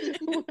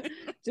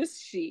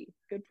 Just she.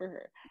 Good for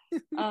her.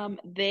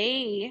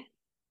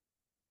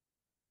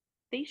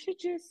 They should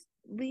just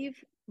leave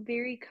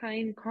very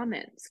kind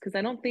comments, because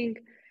I don't think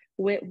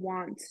Whit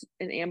wants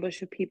an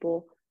ambush of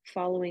people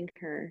following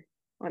her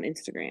on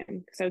Instagram.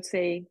 Because I would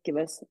say give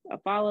us a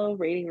follow,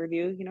 rating,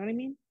 review. You know what I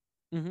mean?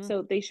 Mm-hmm.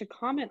 So they should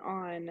comment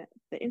on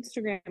the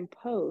Instagram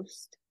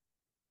post.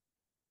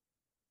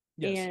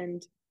 Yes.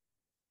 And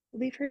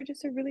leave her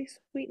just a really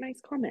sweet,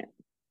 nice comment.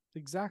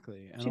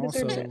 Exactly. And she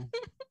also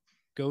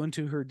go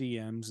into her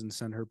DMs and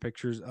send her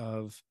pictures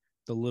of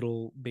the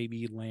little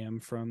baby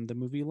lamb from the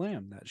movie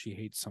Lamb that she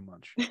hates so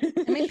much. I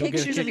mean,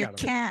 pictures of your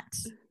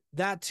cats.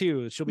 That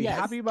too. She'll be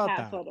happy about cat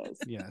that. Photos.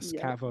 Yes,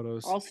 cat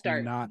photos. I'll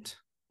start. Not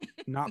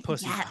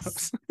pussy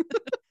photos.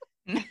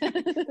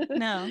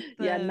 No.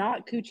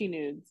 Not coochie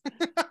nudes.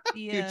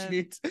 Coochie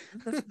nudes.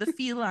 The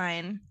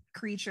feline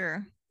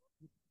creature.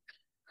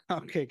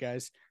 Okay,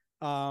 guys.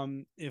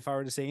 If I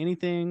were to say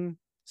anything,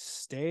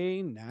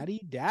 stay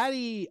natty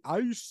daddy.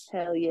 Ice.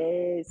 Hell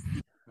yes.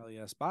 Hell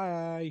yes.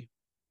 Bye.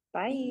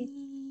 Bye.